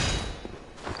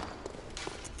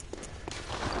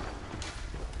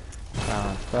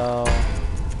 Silence bell.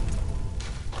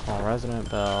 Small resonant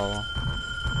bell.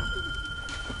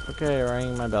 Okay,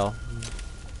 ringing my bell.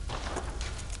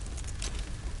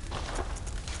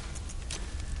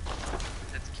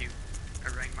 That's cute. I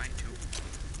rang mine too.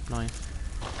 Nice.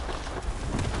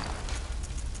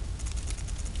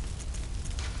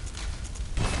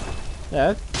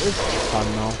 Yeah, it's fun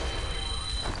though.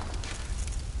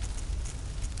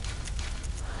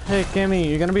 Hey Kimmy,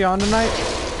 you gonna be on tonight?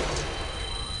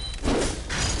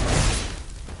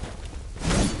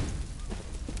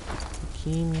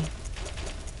 Kimmy.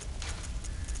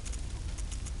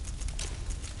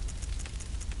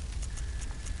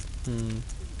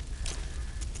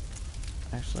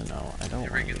 Actually, no, I don't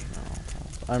You're want to ringing- use no.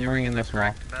 I'm You're ringing the the small.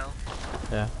 correct bell.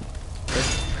 Yeah.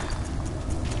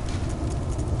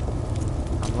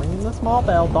 I'm ringing the small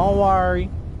bell, don't worry.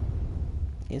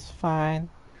 It's fine.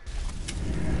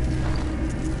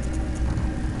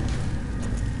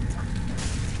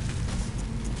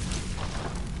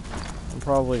 I'm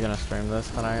probably gonna stream this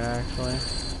tonight, actually.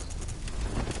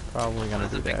 Probably gonna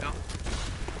do that.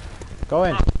 Go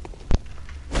in.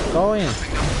 Go in.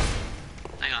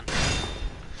 Hang on.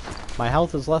 My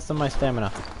health is less than my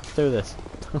stamina. Let's do this.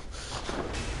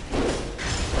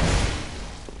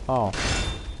 Oh.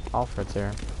 Alfred's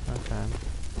here. Okay.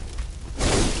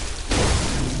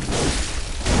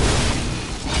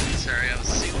 Sorry, I was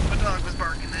seeing what my dog was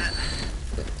barking at.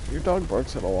 Your dog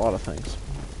barks at a lot of things.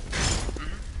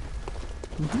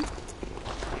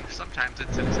 Sometimes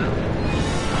it's himself.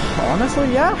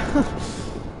 Honestly, yeah.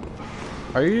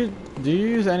 Do you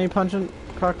use any pungent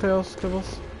cocktails,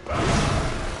 Kibbles?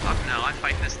 Fuck no, I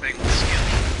fight this thing with skill.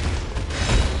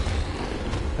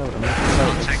 I'll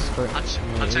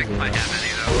check if I have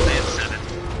any though. I have 7.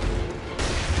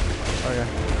 Okay.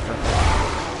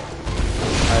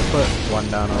 I put 1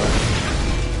 down already.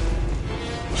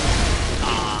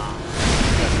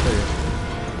 That's pretty.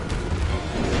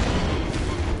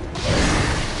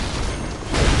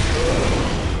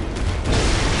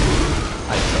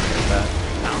 I suck at that.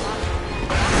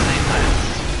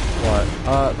 What?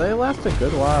 They last a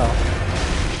good while.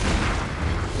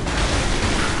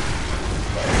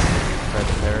 Try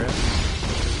to pair it.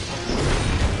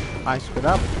 I screwed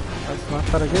up. That's not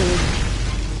very good.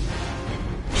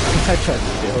 I tried to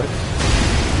steal it.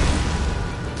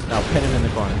 No, pin him in the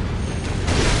corner.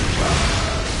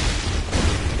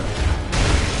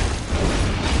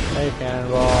 Hey,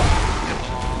 cannonball.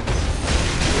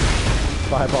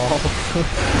 5 balls.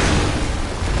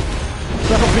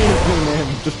 That'll be his new name,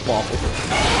 just balls.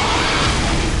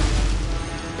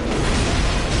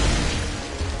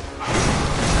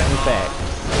 And he's back.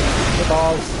 Hey,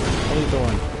 balls. What are you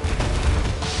doing?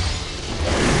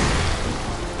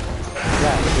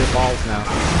 Yeah, your balls now.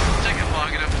 Take it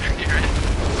long enough to hear it.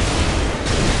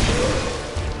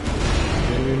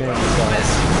 Your new name is balls.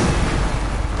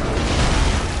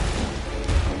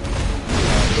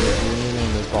 Your new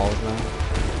name is balls now.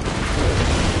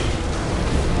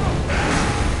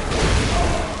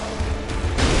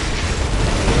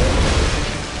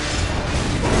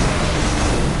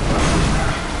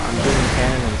 I'm doing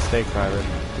Cannon+Stakedriver.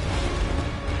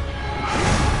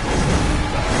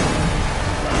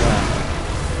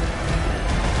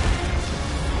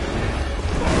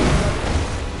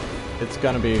 It's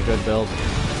gonna be a good build.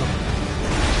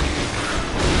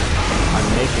 I'm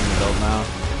making the build now.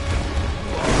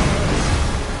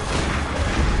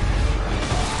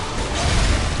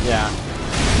 Yeah.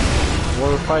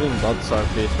 We're fighting Bloodstar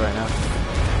Beast right now.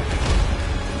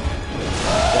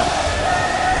 Yeah.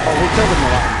 Oh, we killed him a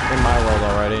lot in my world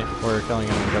already. We're killing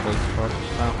him in Devil's world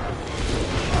now.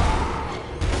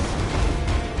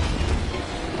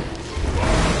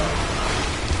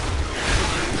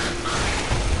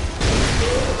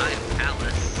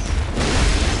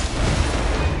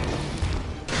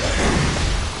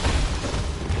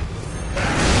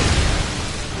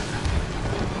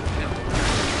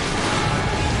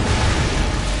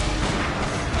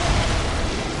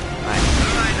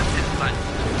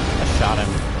 Shot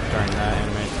him during that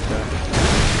animation too.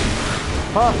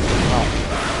 Huh? Oh.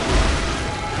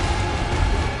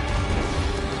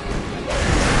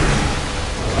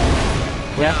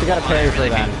 We have to get a parry for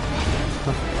them.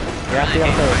 We have to get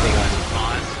a parry for them.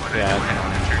 Yeah, it's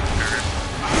annoying.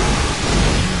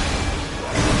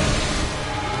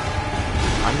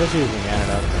 I'm just using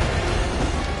antidotes.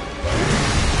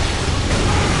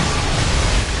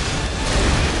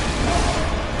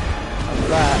 What's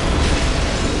that?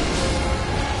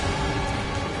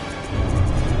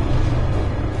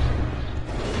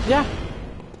 Yeah.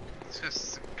 It's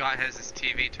just guy has his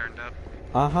TV turned up.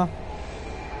 Uh-huh.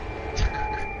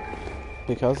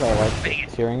 Because I like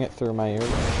hearing it through my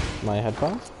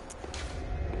headphones.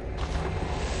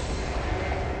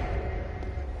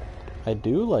 I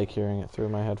do like hearing it through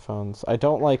my headphones. I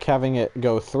don't like having it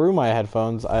go through my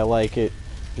headphones. I like it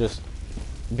just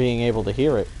being able to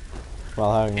hear it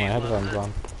while having my headphones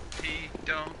on. He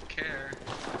don't care.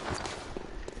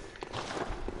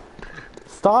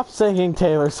 Stop singing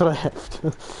Taylor Swift.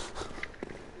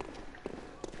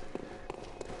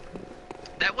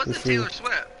 That wasn't Taylor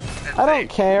Swift. I don't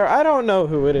care. I don't know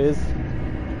who it is.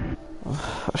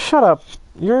 Shut up.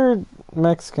 You're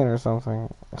Mexican or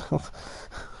something.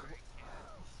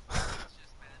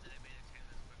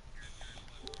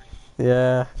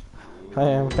 Yeah. I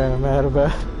am kind of mad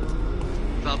about it.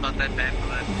 It's all about that bad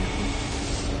blood.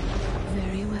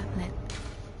 Very well then.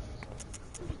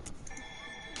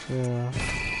 Yeah.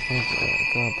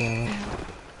 God damn it.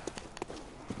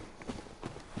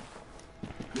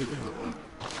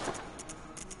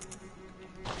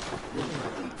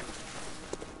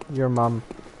 Your mom.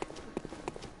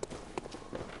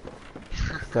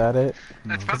 Is that it?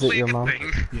 That's Is probably it your a good mom?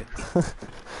 thing.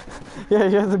 Yeah,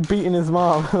 he hasn't beaten his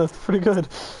mom. That's pretty good.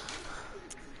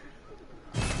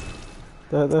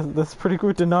 That's pretty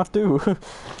good to not do.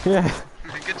 Yeah.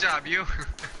 Good job, you.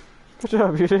 Good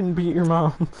job, you didn't beat your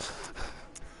mom.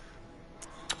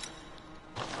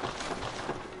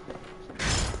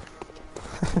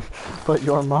 But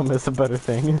your mom is a better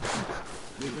thing.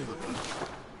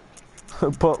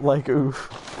 But like, oof.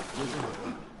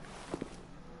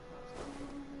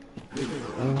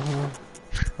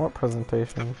 What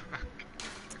presentation?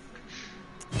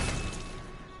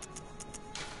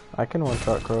 I can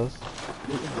one-shot crows.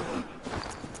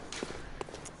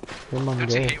 Your mom Don't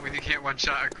you gay. hate when you can't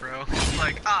one-shot a crow? It's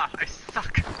like, I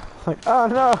suck. Like, oh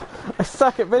no! I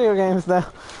suck at video games now!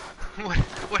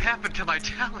 What happened to my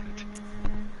talent?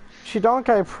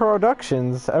 Shidonkai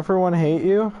Productions, everyone hate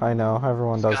you? I know,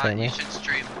 everyone does hate me. You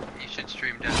should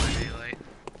stream Dead by Daylight.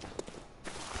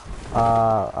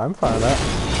 I'm fine with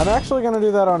that. I'm actually gonna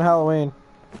do that on Halloween.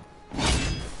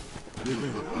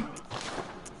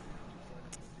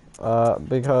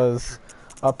 Because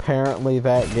apparently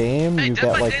that game, Hey, you Dead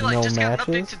get by like Daylight no just matches. got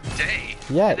an update today.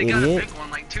 Yeah, they got a idiot. big one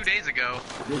like 2 days ago.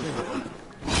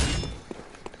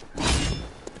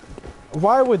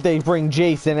 Why would they bring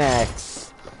Jason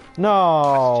X?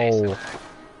 No. Jason X.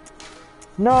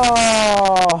 No.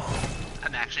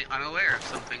 I'm actually unaware of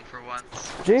something for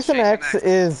once. Jason X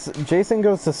is Jason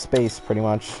goes to space pretty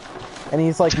much, and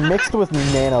he's like mixed with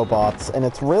nanobots, and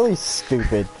it's really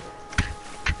stupid.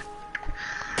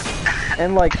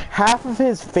 And like half of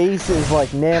his face is like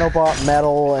nanobot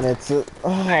metal, and it's Sorry,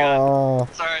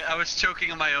 I was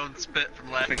choking on my own spit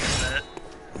from laughing at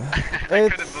that. I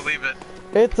couldn't believe it.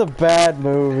 It's a bad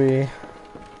movie.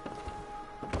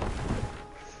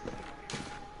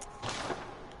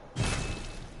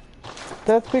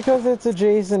 That's because it's a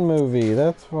Jason movie,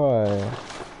 that's why.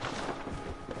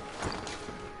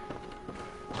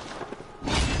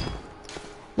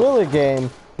 Really,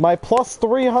 game, my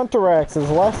 +3 Hunter Axe is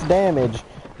less damage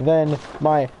than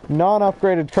my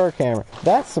non-upgraded Kirk Hammer.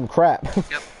 That's some crap.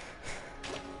 Yep.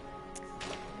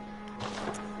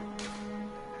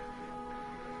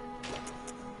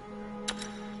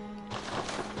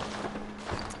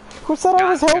 Who said I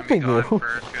was helping you?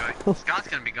 Scott's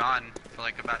gonna be gone for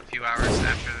like about a few hours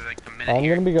after like a minute I'm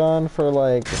here. gonna be gone for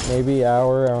like maybe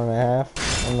hour and a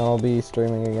half, and then I'll be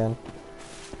streaming again.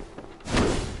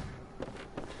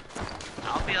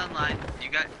 I'll be online. You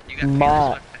got My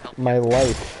to help my you.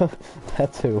 life.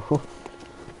 That's who.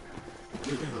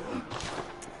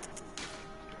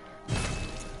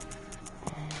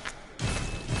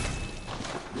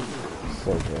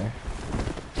 So gay.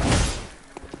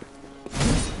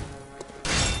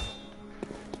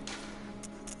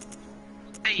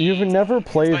 You've never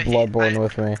played Bloodborne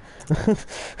with me.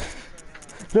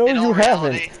 No, you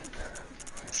haven't.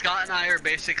 Scott and I are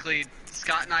basically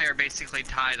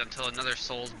tied until another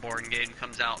Soulsborne game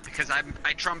comes out because I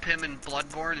trump him in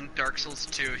Bloodborne and Dark Souls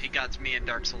 2. He got me in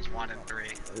Dark Souls 1 and 3.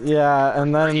 Yeah,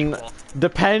 and then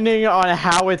depending on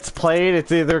how it's played,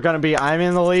 it's either gonna be I'm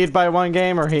in the lead by one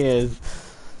game or he is.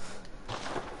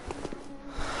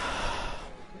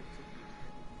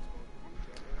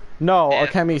 No, Yeah,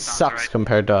 Akemi sucks right.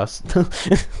 compared to us.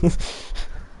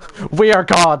 We are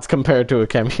gods compared to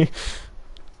Akemi.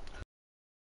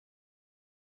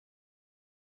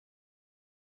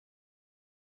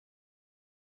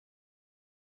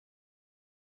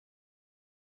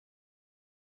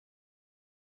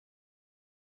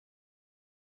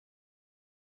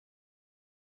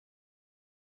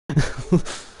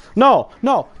 No,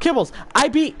 Kibbles, I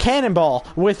beat Cannonball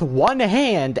with one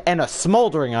hand and a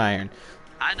smoldering iron.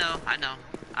 I know.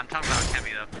 I'm talking about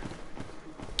Kemi though.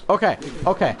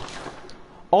 Okay.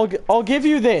 I'll give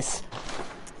you this.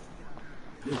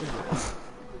 You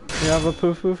have a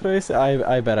poo-poo face?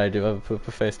 I bet I do have a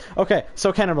poo-poo face. Okay,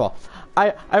 so Cannonball,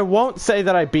 I won't say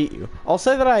that I beat you. I'll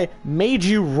say that I made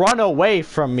you run away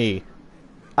from me.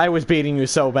 I was beating you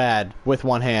so bad with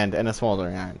one hand and a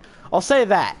smoldering iron. I'll say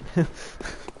that.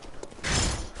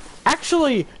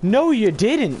 Actually, no you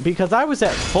didn't, because I was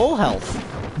at full health.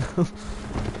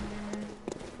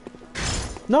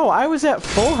 No, I was at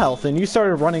full health and you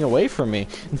started running away from me.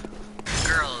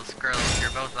 Girls,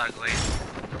 you're both ugly.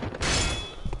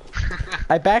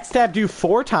 I backstabbed you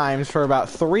 4 times for about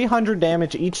 300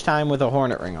 damage each time with a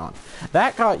Hornet Ring on.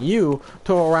 That got you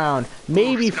to around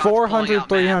maybe Scott's 400,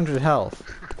 300 health.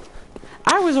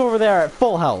 I was over there at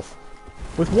full health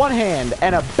with one hand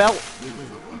and a belt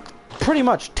pretty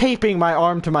much taping my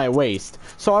arm to my waist,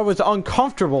 so I was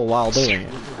uncomfortable while doing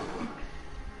it.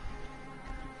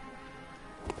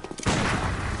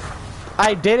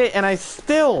 I did it and I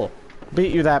still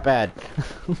beat you that bad.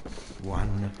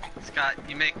 Scott,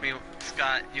 you make me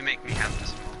have to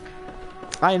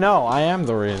smoke. I know, I am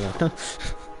the reason.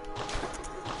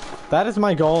 That is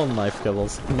my goal in life,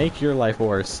 Kibbles. Make your life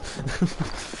worse.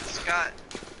 Scott,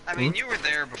 I mean, you were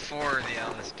there before the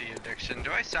LSD addiction.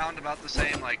 Do I sound about the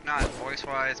same? Like, not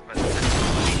voice-wise, but...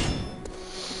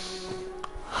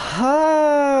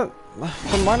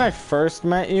 From when I first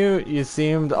met you, you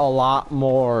seemed a lot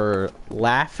more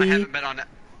laughy.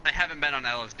 I haven't been on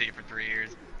LSD for 3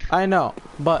 years. I know,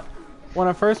 but when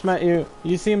I first met you,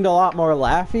 you seemed a lot more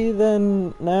laughy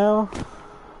than now.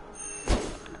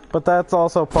 But that's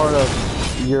also part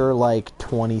of you're like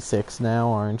 26 now,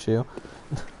 aren't you?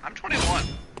 I'm 21.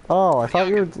 Oh, I thought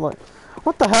you were like...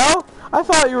 What the hell? I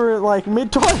thought you were like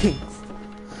mid-20s.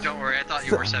 Don't worry, I thought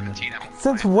you were 17 at one point.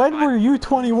 Since when were you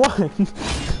 21?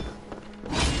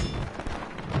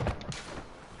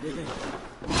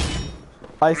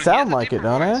 I sound like it,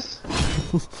 don't I?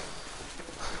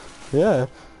 Yeah.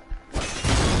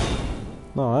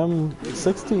 No, I'm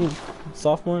 16,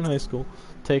 sophomore in high school,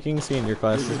 taking senior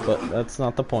classes, but that's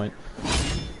not the point.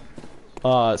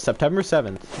 September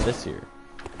 7th, this year.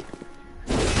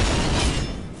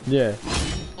 Yeah.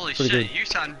 Holy Pretty shit, good. you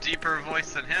sound deeper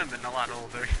voice than him and a lot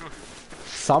older.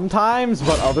 Sometimes,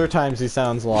 but other times he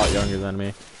sounds a lot younger than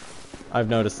me. I've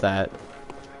noticed that.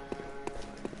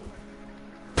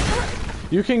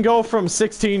 You can go from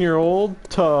 16-year-old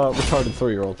to retarded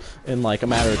 3-year-old in like a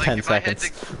matter of 10 seconds.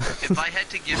 If I had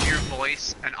to give your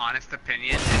voice an honest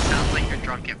opinion, it sounds like you're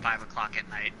drunk at 5 o'clock at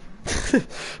night.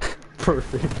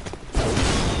 Perfect.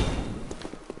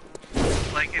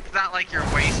 Like, it's not like you're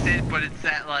wasted, but it's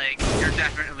that, like, you're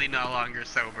definitely no longer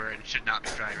sober and should not be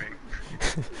driving.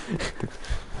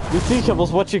 You see,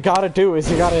 Kibbles, what you gotta do is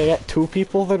you gotta get 2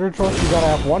 people that are drunk. You gotta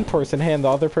have one person hand the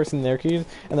other person their keys,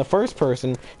 and the first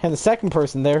person hand the second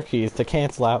person their keys to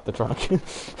cancel out the drunk.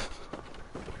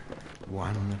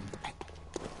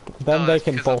 Then they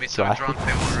can both they'll be so drive. drunk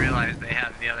they won't realize they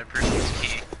have the other person's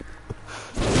key.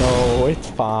 No, it's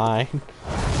fine.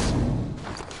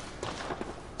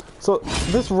 So,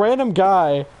 this random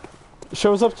guy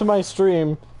shows up to my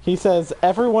stream. He says,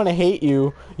 "Everyone hate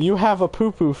you. You have a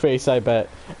poo-poo face, I bet,"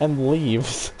 and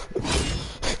leaves.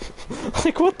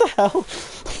 Like, what the hell?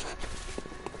 It's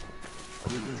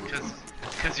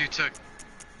because you took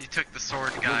the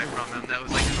sword guy from him. That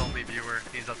was like his only viewer.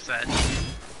 He's upset.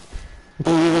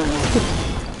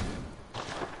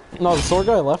 No, the sword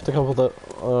guy left a couple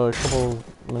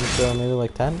minutes ago, maybe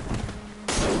like 10.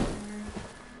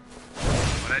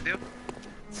 What'd I do?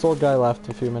 Sword guy left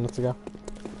a few minutes ago.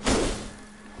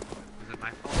 Was it my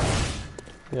fault?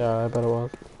 Yeah, I bet it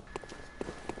was.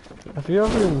 Have you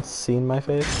ever even seen my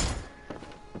face?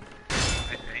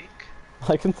 I think.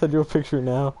 I can send you a picture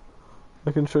now.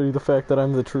 I can show you the fact that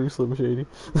I'm the true Slim Shady.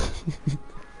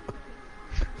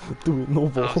 Do it, no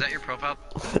ball. Oh, is that your profile?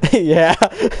 Yeah.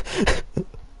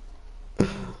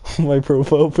 My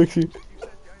profile picture.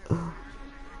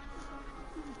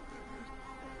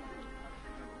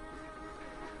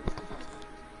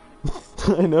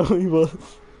 I know he was.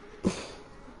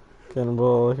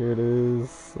 Cannonball, here it is.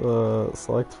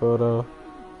 Select photo.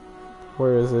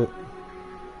 Where is it?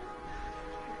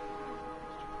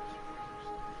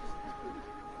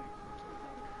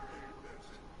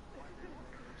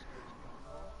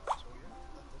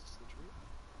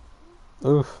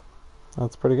 Oof.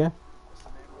 That's pretty good.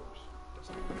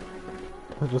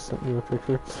 I just sent you a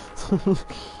picture.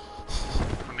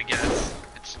 Let me guess.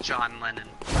 It's John Lennon.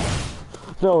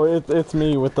 No, it's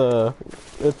me with the...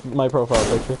 It's my profile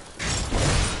picture.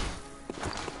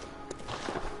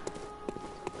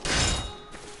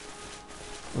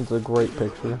 It's a great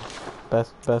picture.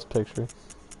 Best picture.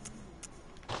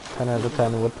 10 out of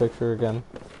 10 wood picture again.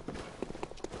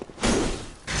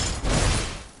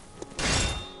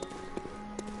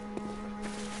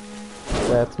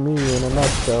 That's me in a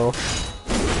nutshell.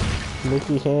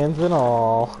 Mickey hands and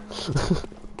all.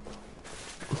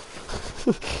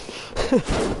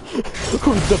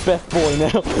 Who's the best boy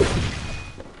now?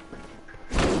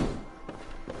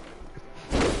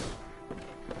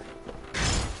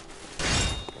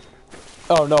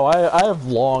 Oh no, I have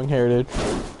long hair, dude.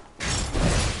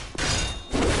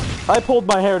 I pulled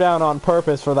my hair down on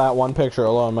purpose for that one picture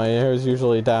alone. My hair is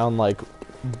usually down like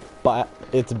but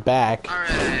it's back.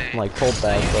 Alright. Like full So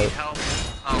back, you need but help?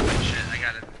 Oh wait, shit!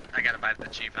 I gotta buy the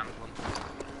chief emblem.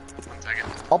 1 second.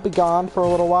 I'll be gone for a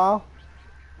little while.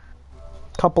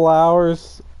 Couple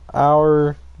hours,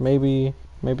 hour, maybe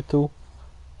 2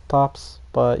 tops.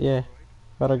 But yeah,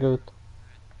 gotta go.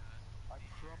 I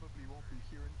probably won't be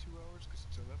here in 2 hours because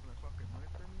it's 11 o'clock at night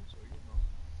for me, so you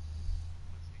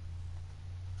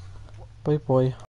know. Bye bye.